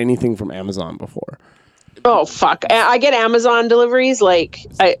ordered anything from Amazon before. Oh fuck! I get Amazon deliveries. Like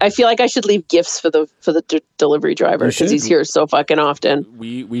I feel like I should leave gifts for the delivery driver because he's here so fucking often.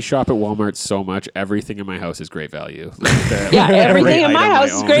 We shop at Walmart so much. Everything in my house is great value. Yeah, everything in my item house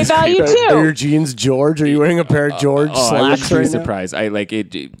I is own great is value Are too. your jeans George? Are you wearing a pair of George Oh, I wouldn't slacks be right now? surprised. I like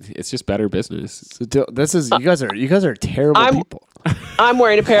it. It's just better business. So this is you guys are terrible people. I'm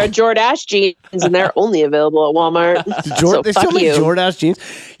wearing a pair of Jordache jeans, and they're only available at Walmart. So They fuck still make you. Jordache jeans.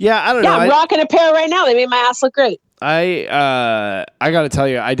 Yeah, I don't know. Yeah, I'm rocking a pair right now. They made my ass look great. I got to tell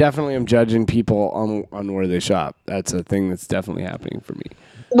you, I definitely am judging people on where they shop. That's a thing that's definitely happening for me.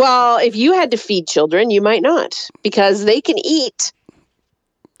 Well, if you had to feed children, you might not, because they can eat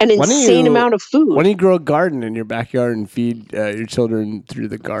an insane amount of food. Why don't you grow a garden in your backyard and feed your children through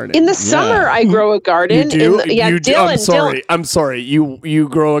the garden? In the summer, I grow a garden. You do? Dylan. I'm sorry. You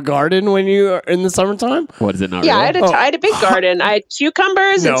grow a garden when you are in the summertime? What is it not? Yeah, real? I had a big garden. I had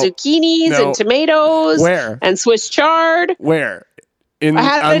cucumbers No. and zucchinis No. and tomatoes. Where? And Swiss chard. Where? I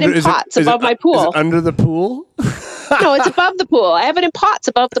have it in is pots is above my pool. Is it under the pool? No, it's above the pool. I have it in pots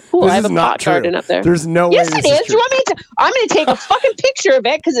above the pool. This I have is a not pot true. garden up there. There's no Yes, way it this is. true. You want me to? I'm going to take a fucking picture of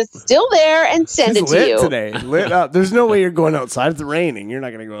it because it's still there and send It's it to lit you. today. Lit up. There's no way you're going outside. It's raining. You're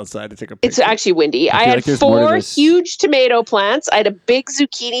not going to go outside to take a picture. It's actually windy. I feel had like there's more to 4 this. huge tomato plants. I had a big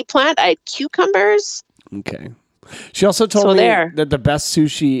zucchini plant. I had cucumbers. Okay. She also told So me there. that the best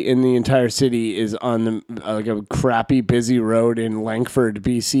sushi in the entire city is on the like a crappy busy road in Langford,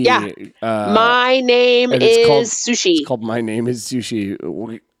 BC. Yeah. My name and it's is called- Sushi. It's called My Name is Sushi.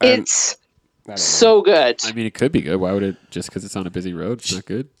 It's So good. I mean, it could be good. Why would it? Just because it's on a busy road, it's not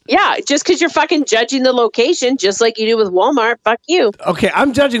good. Yeah, just because you're fucking judging the location, just like you do with Walmart. Fuck you. Okay,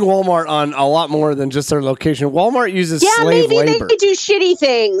 I'm judging Walmart on a lot more than just their location. Walmart uses slave maybe labor. they do shitty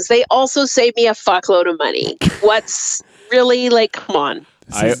things. They also save me a fuckload of money. What's really like? Come on.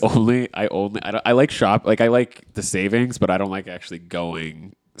 I like shop. Like I like the savings, but I don't like actually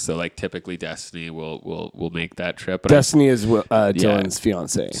going. So like typically Destiny will make that trip. But Destiny is Dylan's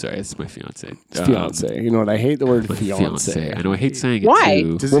fiance. Sorry, it's my fiance. Fiance. You know what? I hate the word fiance. Fiance. I know. I hate saying Why?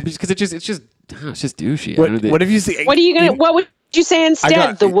 it too. Well, because it's just douchey. What if you see? What are you gonna? What would you say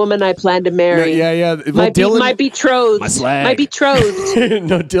instead? The woman I plan to marry. Yeah. Well, my betrothed. My slag. My betrothed.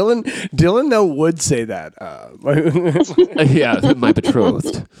 No, Dylan would say that. Yeah, my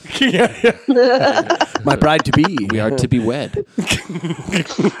betrothed. My bride to be. We are to be wed.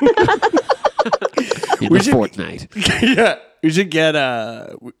 In a fortnight. Yeah. We should get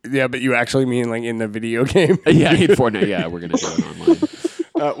but you actually mean like in the video game? Yeah, in Fortnite. Yeah, we're gonna do it online.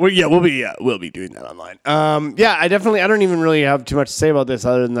 We'll be doing that online. I don't even really have too much to say about this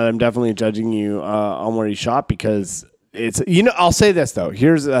other than that I'm definitely judging you on where you shop because it's, I'll say this though.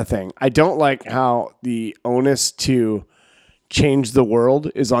 Here's the thing. I don't like how the onus to change the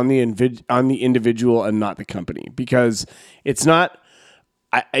world is on the individual and not the company, because it's not.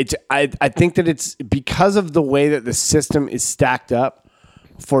 I think that it's because of the way that the system is stacked up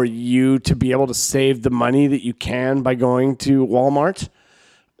for you to be able to save the money that you can by going to Walmart.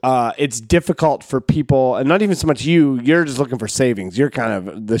 It's difficult for people, and not even so much you're just looking for savings. You're kind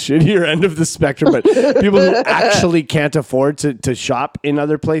of the shittier end of the spectrum, but people who actually can't afford to shop in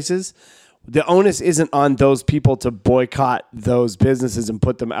other places, the onus isn't on those people to boycott those businesses and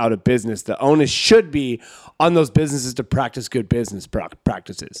put them out of business. The onus should be on those businesses to practice good business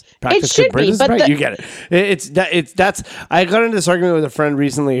practices. Practice should good business, be, but right? You get it. I got into this argument with a friend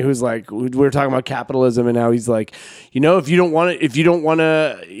recently who's like, we were talking about capitalism, and now he's like, if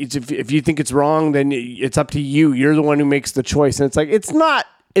you think it's wrong, then it's up to you. You're the one who makes the choice, and it's like it's not.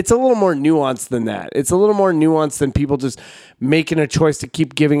 It's a little more nuanced than that. It's a little more nuanced than people just making a choice to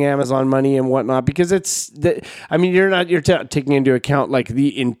keep giving Amazon money and whatnot, because you're taking into account like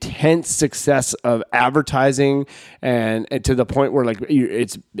the intense success of advertising and to the point where like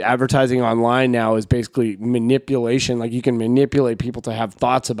it's advertising online now is basically manipulation. Like you can manipulate people to have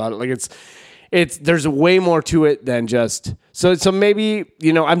thoughts about it. Like there's way more to it than just so maybe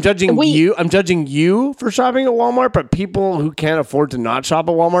I'm judging you for shopping at Walmart, but people who can't afford to not shop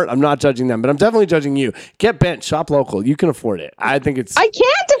at Walmart, I'm not judging them, but I'm definitely judging you. Get bent, shop local. You can afford it. I can't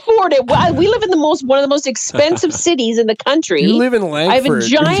afford it. Well, we live in one of the most expensive cities in the country. You live in Langford. I have a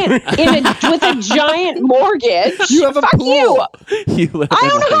giant with a giant mortgage. You have a pool. I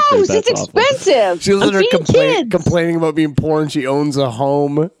own a house. It's expensive. She lives there complaining about being poor, and she owns a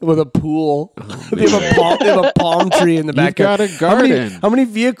home with a pool. They have a palm tree in the backyard. Got a garden. How many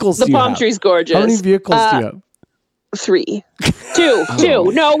vehicles do you have? The palm tree's gorgeous. How many vehicles do you have? 3.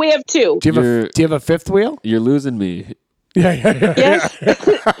 2. No, we have 2. Do you have a fifth wheel? You're losing me. Yeah. Yes.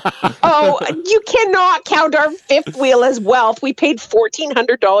 Oh, you cannot count our fifth wheel as wealth. We paid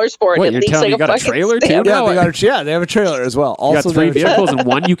 $1,400 for it. What, you're telling me you got a trailer too? Yeah, they have a trailer as well. Also, you got 3 vehicles and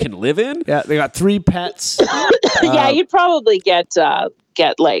 1 you can live in? Yeah, they got 3 pets. Yeah, you'd probably get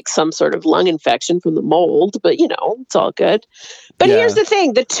like some sort of lung infection from the mold, but it's all good. But here's the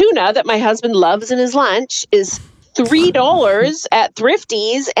thing. The tuna that my husband loves in his lunch is $3 at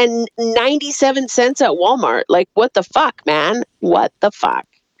Thrifty's and 97 cents at Walmart. Like, what the fuck, man? What the fuck?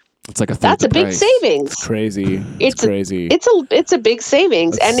 It's like that's a big savings. It's crazy. It's crazy. It's a big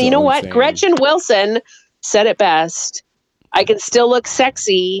savings. That's and you know what? insane. Gretchen Wilson said it best. I can still look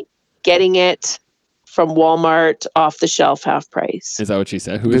sexy getting it from Walmart off the shelf, half price. Is that what she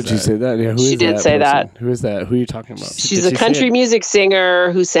said? Did she say that? Yeah, she did say that. Who is that? Who are you talking about? She's a country music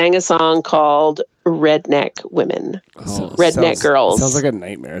singer who sang a song called Redneck Women. Redneck Girls. Sounds like a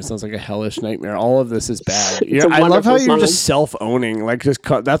nightmare. It sounds like a hellish nightmare. All of this is bad. I love how you're song. just self-owning. Like,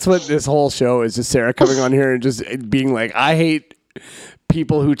 that's what this whole show is, just Sarah coming on here and just being like, I hate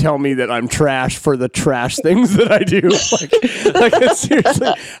people who tell me that I'm trash for the trash things that I do. Like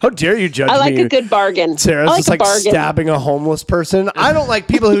seriously, how dare you judge me? I like a good bargain. Sarah's like just like stabbing a homeless person. I don't like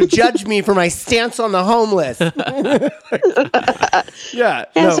people who judge me for my stance on the homeless. I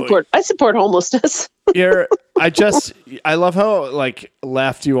support homelessness. I love how like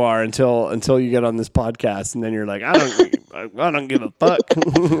left you are until you get on this podcast, and then you're like, I don't give a fuck.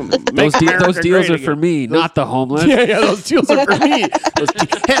 Those deals are for me, not the homeless. Yeah, those deals are for me.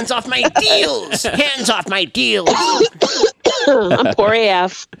 Hands off my deals. Hands off my deals. I'm poor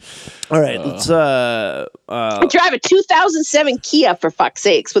AF. All right, let's I drive a 2007 Kia for fuck's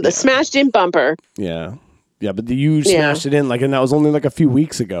sakes with a smashed in bumper. yeah. Yeah, but you smashed it in and that was only like a few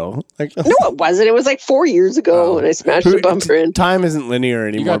weeks ago. Like, No, it wasn't. It was like 4 years ago when I smashed the bumper in. Time isn't linear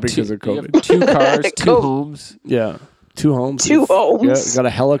anymore because of You COVID. have 2 cars, 2 homes. Yeah. 2 homes. 2 homes. Yeah, got a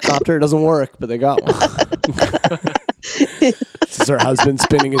helicopter. It doesn't work, but they got one. This is her husband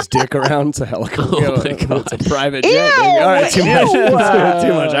spinning his dick around. It's a helicopter. Oh my God. It's a private Ew, jet. Baby. All right, too much. ew. Too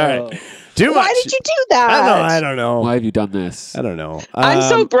much. All right. Too much. Why did you do that? I don't know. Why have you done this? I don't know. I'm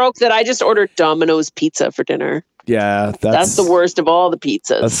so broke that I just ordered Domino's pizza for dinner. Yeah, That's the worst of all the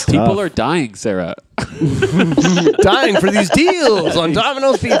pizzas. That's People are dying, Sarah. dying for these deals on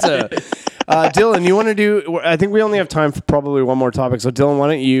Domino's Pizza. Dylan, you want to do? I think we only have time for probably one more topic. So, Dylan, why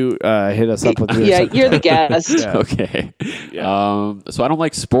don't you hit us up with your Yeah, you're the guest. Yeah. Okay. So I don't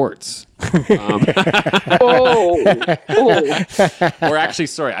like sports. Oh. Or actually,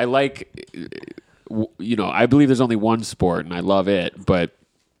 sorry, I like, I believe there's only one sport and I love it, but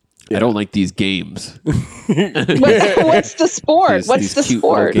I don't like these games. What's the sport? These What's the cute little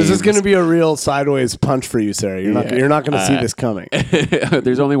sport? games. This is going to be a real sideways punch for you, Sarah. You're not going to see this coming.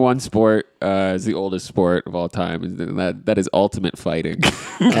 There's only one sport. It's the oldest sport of all time, and that is ultimate fighting.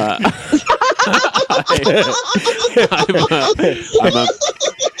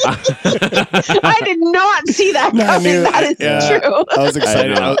 I did not see that coming. That is true. I was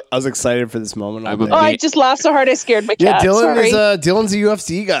excited. I was excited for this moment. I'm all a day. Oh, I just laughed so hard I scared my Yeah, cat. Dylan Sorry. Dylan's a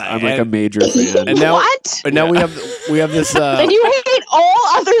UFC guy. I'm like a major fan. and now, What? And now we have this. And you hate all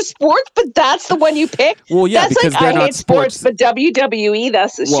other sports, but that's the one you pick? Well, yeah, that's because like, they're I not hate sports, sports. but WWE,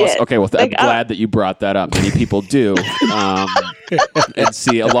 that's the shit. Okay, well, Like, I'm glad that you brought that up. Many people do, and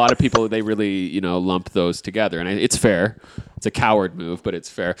see a lot of people they really lump those together, and it's fair. It's a coward move, but it's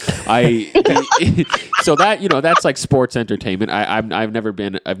fair. So that that's like sports entertainment. I've never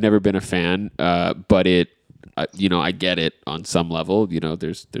been a fan, but it. I get it on some level.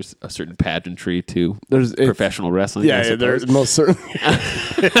 There's a certain pageantry to professional wrestling. Yeah, there's most certainly.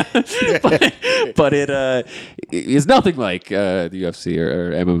 but it is nothing like the UFC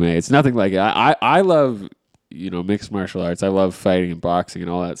or MMA. It's nothing like I love mixed martial arts. I love fighting and boxing and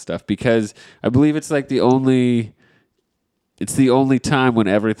all that stuff because I believe it's like the only time when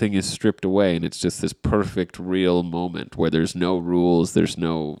everything is stripped away and it's just this perfect real moment where there's no rules, there's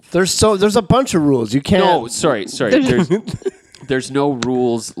a bunch of rules. You can't. No, sorry. There's no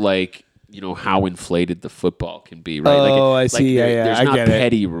rules like how inflated the football can be, right? Oh, I see. There's I not get it.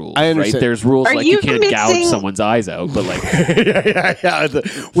 petty rules, I right? understand. There's rules Are like you you can't gouge mixing- someone's eyes out, but like yeah.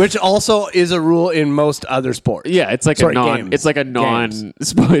 Which also is a rule in most other sports. yeah, it's like games. it's like a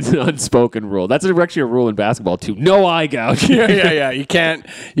unspoken rule. That's actually a rule in basketball too. No eye gouge. yeah. You can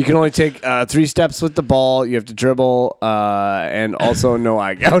only take 3 steps with the ball. You have to dribble, and also no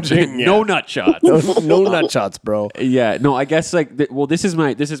eye gouging. Yeah. No nut shots. no nut shots, bro. Yeah, no, I guess like this is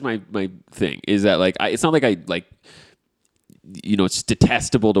my thing is that like it's not like I like it's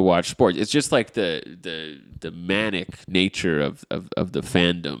detestable to watch sports. It's just like the manic nature of the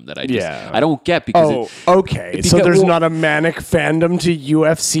fandom that I don't get because okay. So there's not a manic fandom to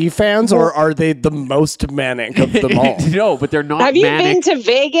UFC fans, or are they the most manic of them all? No, but they're not. Have you manic. been to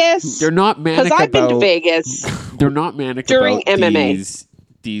Vegas? They're not manic Because I've been to about- Vegas. They're not manic During about MMA.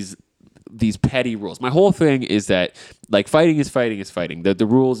 these petty rules. My whole thing is that like fighting is fighting. The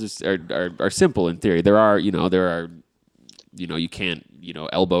rules are simple in theory. There are you can't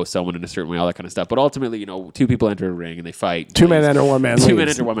elbow someone in a certain way, all that kind of stuff. But ultimately, 2 people enter a ring and they fight. 2 men enter, 1 man leaves. 2 men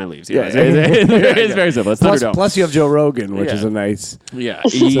enter, 1 man leaves. Yeah. It's very simple. It's Thunderdome. Plus you have Joe Rogan, which Yeah. is a nice. Yeah,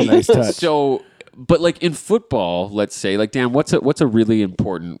 It's a nice touch. So, but like in football, let's say, like Dan, what's a really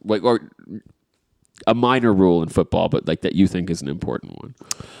important like or a minor rule in football, but like that you think is an important one?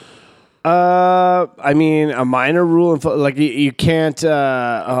 I mean, a minor rule, like you can't.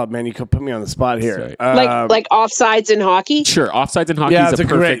 Oh man, you could put me on the spot here. Sorry. Like offsides in hockey? Sure, offsides in hockey Yeah, is it's a a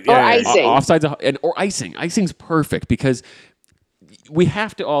perfect. great- yeah, Or icing. Offsides or icing. Icing's perfect because we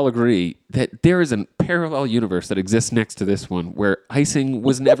have to all agree that there is a parallel universe that exists next to this one where icing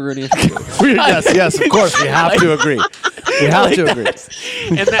was never an issue. yes, of course, we have to agree. We have to agree.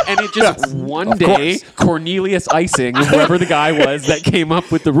 And it just one day, Cornelius Icing, whoever the guy was that came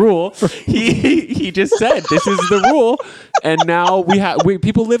up with the rule, he just said, "This is the rule," and now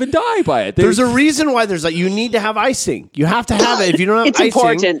people live and die by it. There's a reason why you need to have icing. You have to have it. If you don't have It's icing,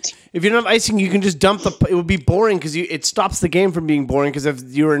 important. If you don't have icing, you can just dump it would be boring because it stops the game from being boring. Because if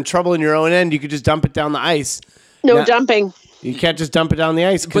you were in trouble in your own end, you could just dump it down the ice. No Now- dumping. You can't just dump it down the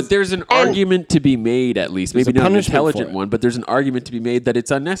ice. But there's an argument to be made, at least. Maybe a not an punishment intelligent for it. one, but there's an argument to be made that it's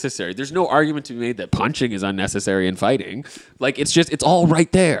unnecessary. There's no argument to be made that punching is unnecessary in fighting. Like, it's all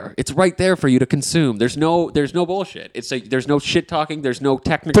right there. It's right there for you to consume. There's no bullshit. It's like there's no shit talking. There's no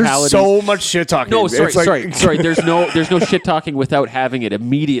technicalities. there's so much shit talking. No, It's like- sorry. There's no shit talking without having it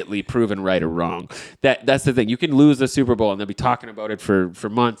immediately proven right or wrong. That's the thing. You can lose the Super Bowl and they'll be talking about it for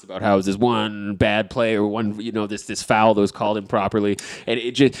months about how it was this one bad play or one this foul that was called improperly, and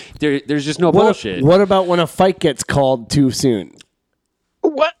it just there's just no bullshit. What about when a fight gets called too soon?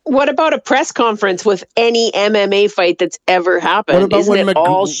 What about a press conference with any MMA fight that's ever happened? What about Isn't it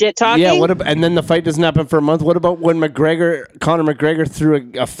all shit talking? Yeah. And then the fight doesn't happen for a month. What about when Conor McGregor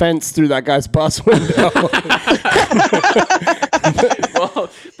threw a fence through that guy's bus window? Well,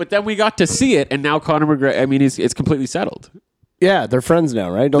 but then we got to see it, and now Conor McGregor. I mean, it's completely settled. Yeah, they're friends now,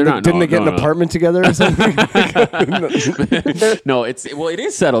 right? Didn't they get an apartment together or something? No, it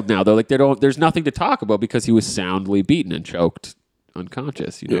is settled now though. Like there's nothing to talk about because he was soundly beaten and choked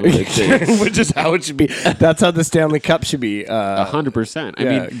unconscious. Which is how it should be. That's how the Stanley Cup should be. 100%. I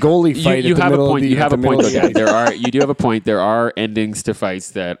mean, goalie fight. You at the have a middle point. of the, You have a at the middle point. of the Though, you do have a point. There are endings to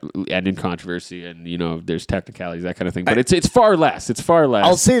fights that end in controversy, and there's technicalities, that kind of thing. But it's far less. It's far less.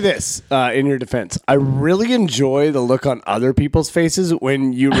 I'll say this in your defense. I really enjoy the look on other people's faces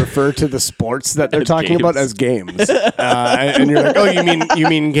when you refer to the sports that they're talking about as games, and you're like, "Oh, you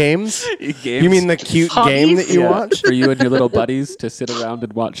mean games? Games? You mean the cute Hobbies? game that you watch?" for you and your little buddies to sit around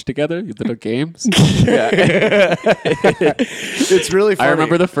and watch together, your little games. It's really funny. I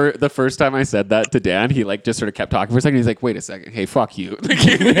remember the first time I said that to Dan, he just sort of kept talking for a second. He's like, "Wait a second, hey, fuck you."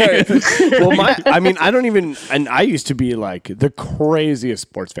 Well, I used to be like the craziest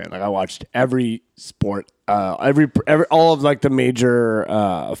sports fan. Like I watched every sport, every all of like the major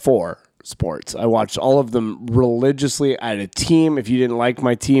 4 sports. I watched all of them religiously. I had a team. If you didn't like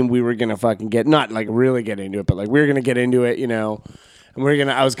my team, we were gonna fucking not like really get into it, but like we were gonna get into it, And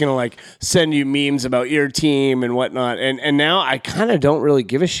I was gonna like send you memes about your team and whatnot. And now I kind of don't really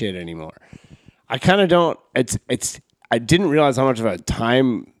give a shit anymore. I kind of don't. I didn't realize how much of a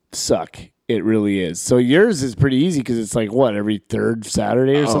time suck it really is. So yours is pretty easy because it's like what, every third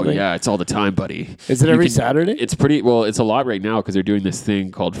Saturday or something? Oh yeah, it's all the time, buddy. Is it every Saturday? It's pretty well. It's a lot right now because they're doing this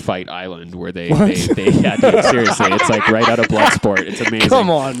thing called Fight Island, where they yeah, dude, seriously, it's like right out of Bloodsport. It's amazing. Come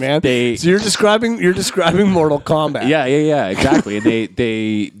on, man. So you're describing Mortal Kombat. Yeah, exactly. And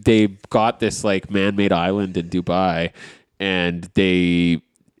they got this like man-made island in Dubai, and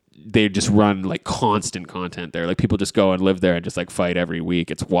they just run like constant content there. Like people just go and live there and just like fight every week.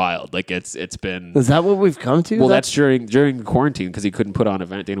 It's wild. Like it's been. Is that what we've come to? Well, that's during quarantine because he couldn't put on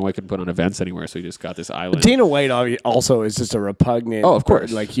Dana White couldn't put on events anywhere, so he just got this island. Dana White also is just a repugnant, of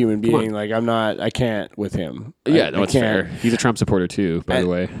course, like human being. Like I can't with him. Yeah, no, it's fair. He's a Trump supporter too, by the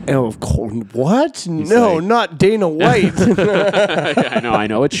way. Oh, of course. What? No, not Dana White. Yeah, I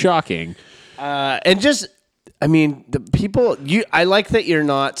know. It's shocking. And just. I mean, the people I like that you're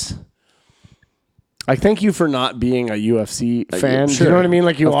not. I thank you for not being a UFC fan. Sure. Do you know what I mean?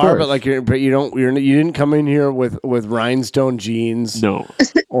 Like you Of are, course. but like you didn't come in here with rhinestone jeans. No,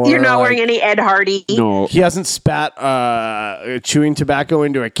 Or You're not like, wearing any Ed Hardy. no. He hasn't spat chewing tobacco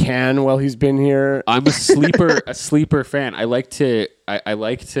into a can while he's been here. I'm a sleeper fan. I like to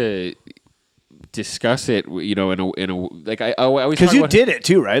discuss it, in a like I always Because talk you about- did it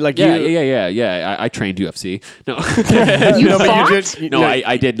too, right? Like Yeah. I trained UFC. No, You but fought? you did. no,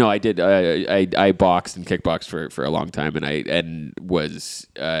 I did. No, I did. I boxed and kickboxed for a long time, and was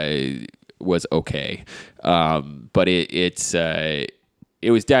okay. But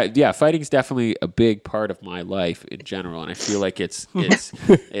it was fighting's definitely a big part of my life in general, and I feel like it's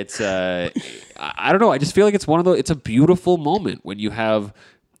I don't know. I just feel like it's one of those. It's a beautiful moment when you have.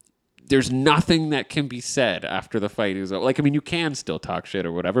 There's nothing that can be said after the fight is over. Like, I mean, you can still talk shit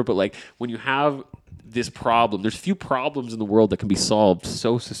or whatever, but like when you have this problem, there's few problems in the world that can be solved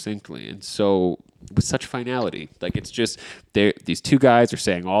so succinctly and so with such finality. Like it's just these two guys are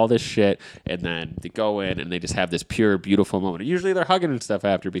saying all this shit, and then they go in and they just have this pure, beautiful moment. And usually they're hugging and stuff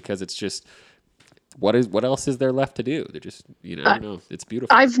after because it's just. What else is there left to do? They're just, I don't know. It's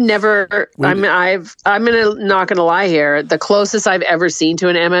beautiful. I'm not gonna lie here. The closest I've ever seen to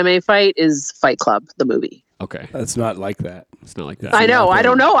an MMA fight is Fight Club, the movie. Okay. That's not like that. It's not like that. I know. I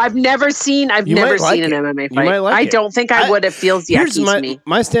don't know. I've never seen You an might like MMA it. You fight. might like I it. don't think I would. It feels Here's yucky to me.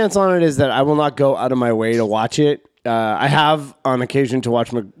 my stance on it is that I will not go out of my way to watch it. I have on occasion to watch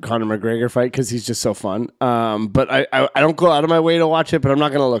Conor McGregor fight because he's just so fun. But I don't go out of my way to watch it, but I'm not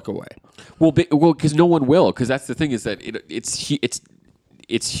going to look away. Well, because no one will. Because that's the thing is that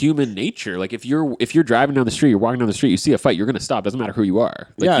it's human nature. Like if you're driving down the street, you're walking down the street, you see a fight, you're going to stop. Doesn't matter who you are.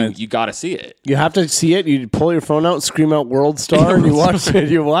 Like you got to see it. You have to see it. You pull your phone out, scream out "World Star," and you watch it.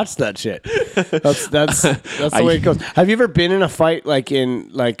 You watch that shit. That's the way it goes. Have you ever been in a fight like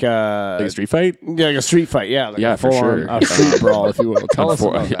a street fight? Yeah, like a street fight. Yeah, like a for sure. A street brawl, if you will. Tell us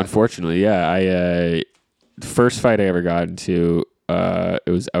about that. Unfortunately, yeah. The first fight I ever got into, it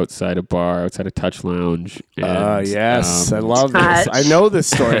was outside a bar, outside a Touch Lounge. And, yes, I love this. I know this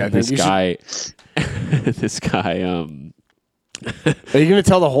story. I think this guy. Are you going to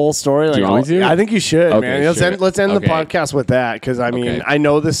tell the whole story? Do you want me to? I think you should, okay, man. sure. Let's end the podcast with that because I mean I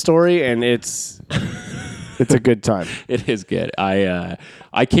know this story and it's a good time. It is good.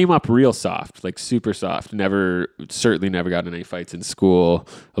 I came up real soft, like super soft. Certainly never got in any fights in school.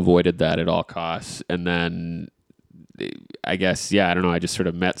 Avoided that at all costs. And then I guess, I don't know. I just sort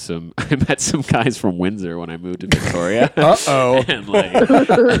of met some guys from Windsor when I moved to Victoria. and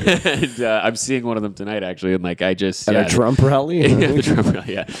I'm seeing one of them tonight actually. And like I just at a Trump rally. The Trump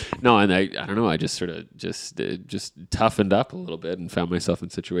rally. Yeah. No, and I don't know. I just sort of just toughened up a little bit and found myself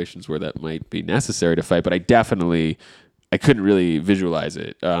in situations where that might be necessary to fight. But I couldn't really visualize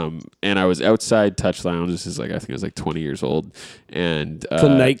it. And I was outside Touch Lounge. This is I think I was 20 years old. And it's a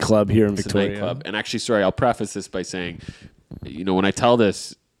nightclub here in Victoria. It's a nightclub. And actually, sorry, I'll preface this by saying, when I tell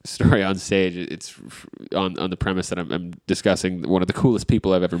this story on stage, it's on the premise that I'm discussing one of the coolest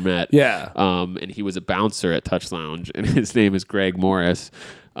people I've ever met. Yeah. And he was a bouncer at Touch Lounge, and his name is Greg Morris.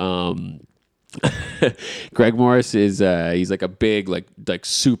 Greg Morris is he's like a big like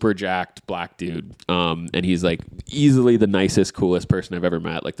super jacked black dude, and he's like easily the nicest, coolest person I've ever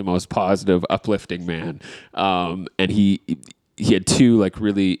met, like the most positive, uplifting man, and he had two like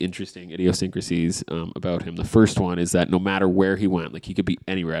really interesting idiosyncrasies about him. The first one is that no matter where he went, like he could be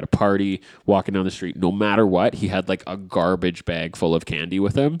anywhere, at a party, walking down the street, no matter what, he had like a garbage bag full of candy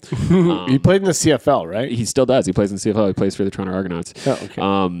with him. He played in the CFL, right? He still does. He plays in the CFL. He plays for the Toronto Argonauts. Oh, okay.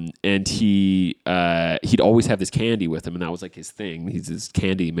 And he'd always have this candy with him, and that was like his thing. He's this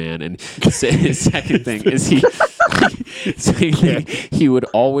candy man. And his second thing is he would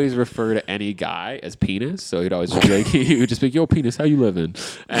always refer to any guy as penis. So he'd always be like, he would just be like, "Yo, penis, how you living?"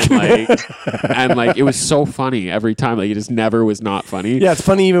 And like it was so funny every time. Like it just never was not funny. Yeah, it's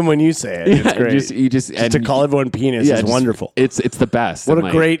funny even when you say it. It's great. Just to call everyone penis is wonderful. It's the best. What a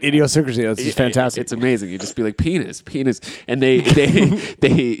great idiosyncrasy. That's just fantastic. It's amazing. You just be like, penis. And they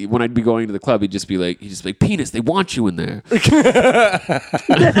when I'd be going to the club, he'd just be like, penis, they want you in there.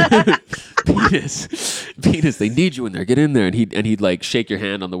 Penis, they need you in there. Get in there. And he'd like shake your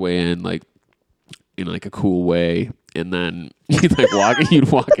hand on the way in, like in like a cool way. And then you'd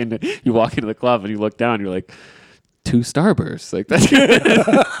walk into the club and you look down and you're like, 2 Starbursts. Like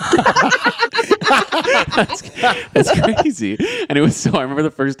that's crazy. And it was so, I remember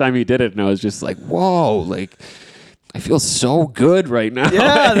the first time he did it and I was just like, whoa, like I feel so good right now.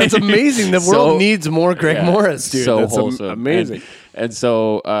 Yeah, that's amazing. The world needs more Greg Morris, dude. So that's wholesome. Amazing. And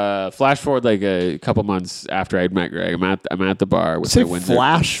so, flash forward like a couple months after I'd met Greg, I'm at the bar with my Windsor.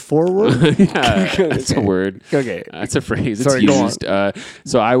 Flash forward? Yeah, that's a word. Okay, that's a phrase. Sorry, it's used.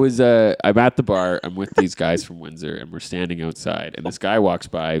 So I'm at the bar. I'm with these guys from Windsor, and we're standing outside. And this guy walks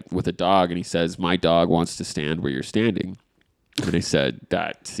by with a dog, and he says, "My dog wants to stand where you're standing." And I said,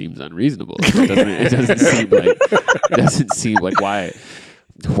 "That seems unreasonable. It doesn't seem like why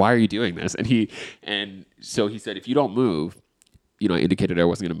are you doing this?" And so he said, "If you don't move." I indicated I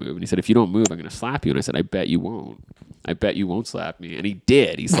wasn't going to move. And he said, "If you don't move, I'm going to slap you." And I said, "I bet you won't. I bet you won't slap me." And he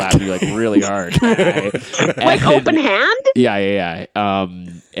did. He slapped me like really hard. Like open hand? Yeah.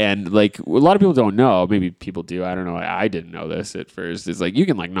 And like a lot of people don't know. Maybe people do. I don't know. I didn't know this at first. It's like you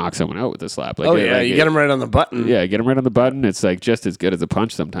can like knock someone out with a slap. Like, you get them right on the button. Yeah, get them right on the button. It's like just as good as a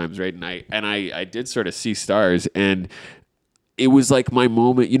punch sometimes, right? And I did sort of see stars, and it was like my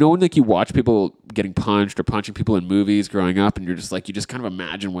moment. When like you watch people getting punched or punching people in movies growing up, and you're just like, you just kind of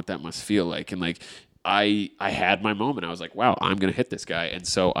imagine what that must feel like. And like I had my moment. I was like, wow, I'm gonna hit this guy. And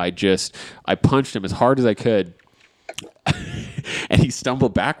so I punched him as hard as I could, and he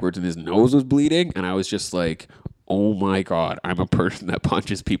stumbled backwards, and his nose was bleeding, and I was just like, oh my God, I'm a person that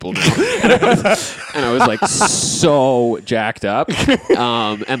punches people now. and I was like so jacked up,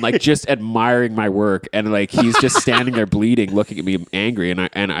 and like just admiring my work, and like he's just standing there bleeding, looking at me angry, and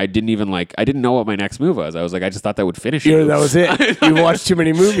I didn't know what my next move was. I was like, I just thought that would finish him. That was it. You watch too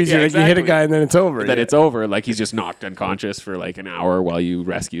many movies. Yeah, exactly. You hit a guy and then it's over. It's over. Like he's just knocked unconscious for like an hour while you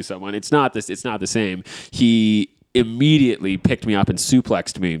rescue someone. It's not the same. He immediately picked me up and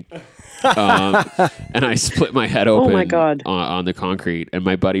suplexed me. And I split my head open. Oh my God. On the concrete. And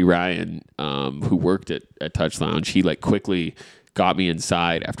my buddy Ryan, who worked at Touch Lounge, he like quickly got me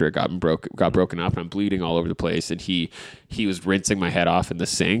inside after it got broken up, and I'm bleeding all over the place. And he was rinsing my head off in the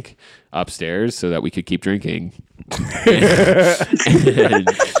sink upstairs so that we could keep drinking.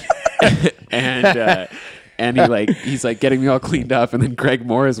 And he's like getting me all cleaned up, and then Greg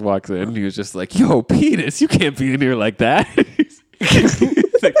Morris walks in, and he was just like, "Yo, Penis, you can't be in here like that." He's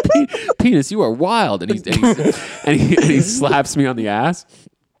like, "Penis, you are wild," and he slaps me on the ass.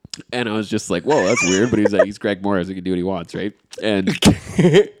 And I was just like, whoa, that's weird. But he's like, he's Greg Morris. He can do what he wants, right? And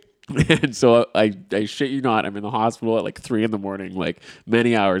so I shit you not, I'm in the hospital at like 3 a.m, like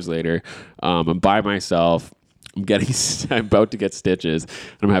many hours later. I'm by myself. I'm about to get stitches, and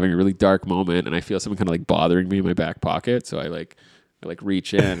I'm having a really dark moment, and I feel something kind of like bothering me in my back pocket. So I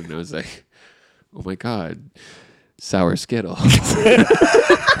reach in, and I was like, oh my God, sour Skittles.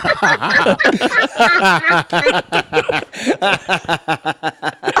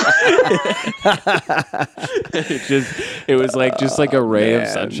 It was like just like a ray of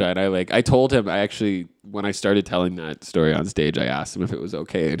sunshine. I told him, when I started telling that story on stage, I asked him if it was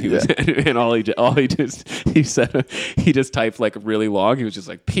okay, and he was, he said, he just typed like really long. He was just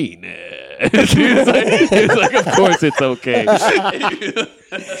like, penis. he was like, of course it's okay.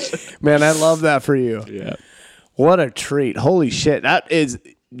 Man, I love that for you. Yeah. What a treat. Holy shit. That is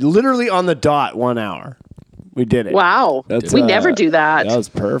literally on the dot 1 hour. We did it. Wow. We never do that. That was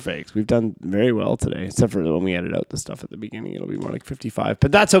perfect. We've done very well today, except for when we edit out the stuff at the beginning. It'll be more like 55.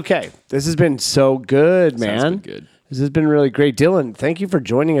 But that's okay. This has been so good, man. Good. This has been really great. Dylan, thank you for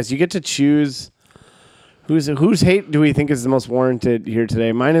joining us. You get to choose whose hate do we think is the most warranted here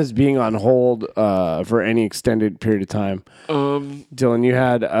today. Mine is being on hold for any extended period of time. Dylan,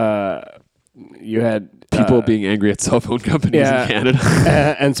 you had people being angry at cell phone companies in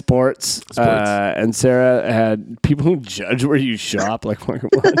Canada. And sports. And Sarah had people who judge where you shop. Like, what?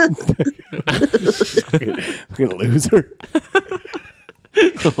 Fucking loser.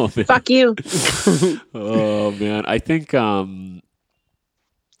 Oh, man. Fuck you. Oh, man. I think...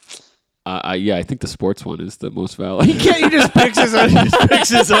 I think the sports one is the most valid. He just picks his own. He just picks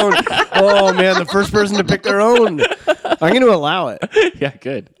his own. Oh man, the first person to pick their own. I'm going to allow it. Yeah,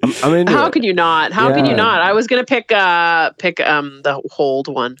 good. I'm into How it. could you not? How could you not? I was going to pick the hold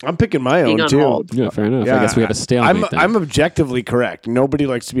one. I'm picking my Being own on too. hold. Yeah, fair enough. I guess we have a stalemate then. I'm objectively correct. Nobody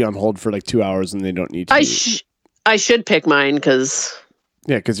likes to be on hold for like 2 hours and they don't need to. I should pick mine because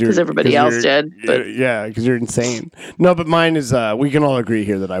because everybody else did. But because you're insane. No, but mine is. We can all agree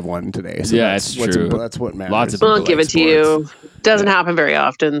here that I've won today. So Yeah, that's it's true. That's what matters. Lots of I'll people give like it to you. sports. Doesn't happen very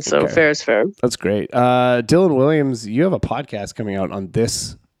often, so Okay. fair is fair. That's great. Dylan Williams, you have a podcast coming out on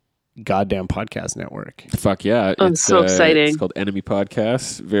this goddamn podcast network. Fuck yeah. Oh, it's so exciting. It's called Enemy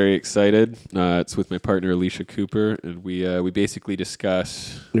Podcast. Very excited. It's with my partner, Alicia Cooper, and we basically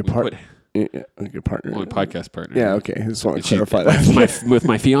discuss... Your partner. My podcast partner. Yeah, okay. I just want to She- clarify that. with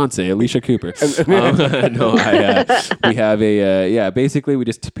my fiance, Alicia Cooper. We have basically we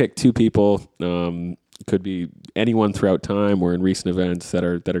just pick two people. Could be anyone throughout time or in recent events that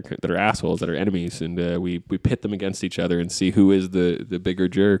are assholes, that are enemies, and we pit them against each other and see who is the bigger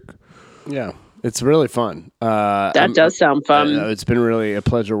jerk. Yeah, it's really fun. That does sound fun. It's been really a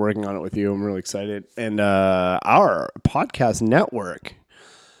pleasure working on it with you. I'm really excited. And our podcast network,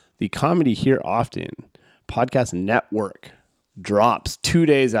 the Comedy Here Often podcast network, drops 2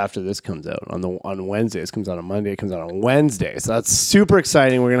 days after this comes out on Wednesday. This comes out on Monday. It comes out on Wednesday. So that's super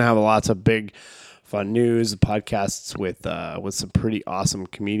exciting. We're gonna have lots of big, fun news, podcasts with some pretty awesome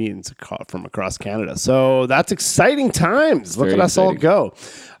comedians from across Canada. So that's exciting times. Look Very at us all exciting. go.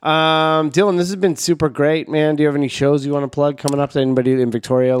 Dylan, this has been super great, man. Do you have any shows you want to plug coming up to anybody in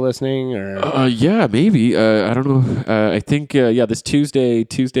Victoria listening? Or Yeah, maybe. I don't know. I think this Tuesday the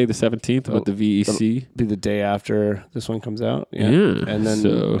 17th, about the VEC. be the day after this one comes out. Yeah, and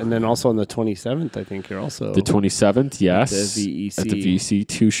then also on the 27th, I think you're also The 27th, yes. the VEC. At the VEC,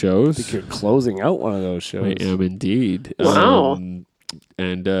 2 shows. I think you're closing out one of those shows. I am indeed. Wow. And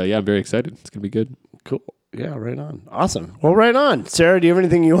I'm very excited. It's going to be good. Cool. Yeah, right on. Awesome. Well, right on. Sarah, do you have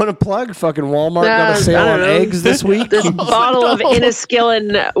anything you want to plug? Fucking Walmart got a sale I don't on know. eggs this week. This bottle of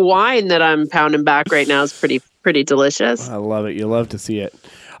Inniskillen wine that I'm pounding back right now is pretty delicious. I love it. You love to see it.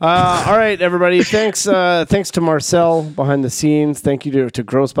 All right, everybody. Thanks to Marcel behind the scenes. Thank you to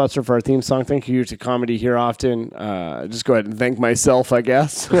Grossbuster for our theme song. Thank you to Comedy Here Often. Just go ahead and thank myself, I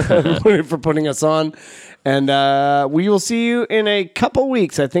guess, for putting us on. And we will see you in a couple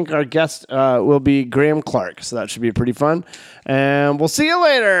weeks. I think our guest will be Graham Clark, so that should be pretty fun. And we'll see you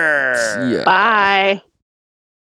later. Yeah. Bye.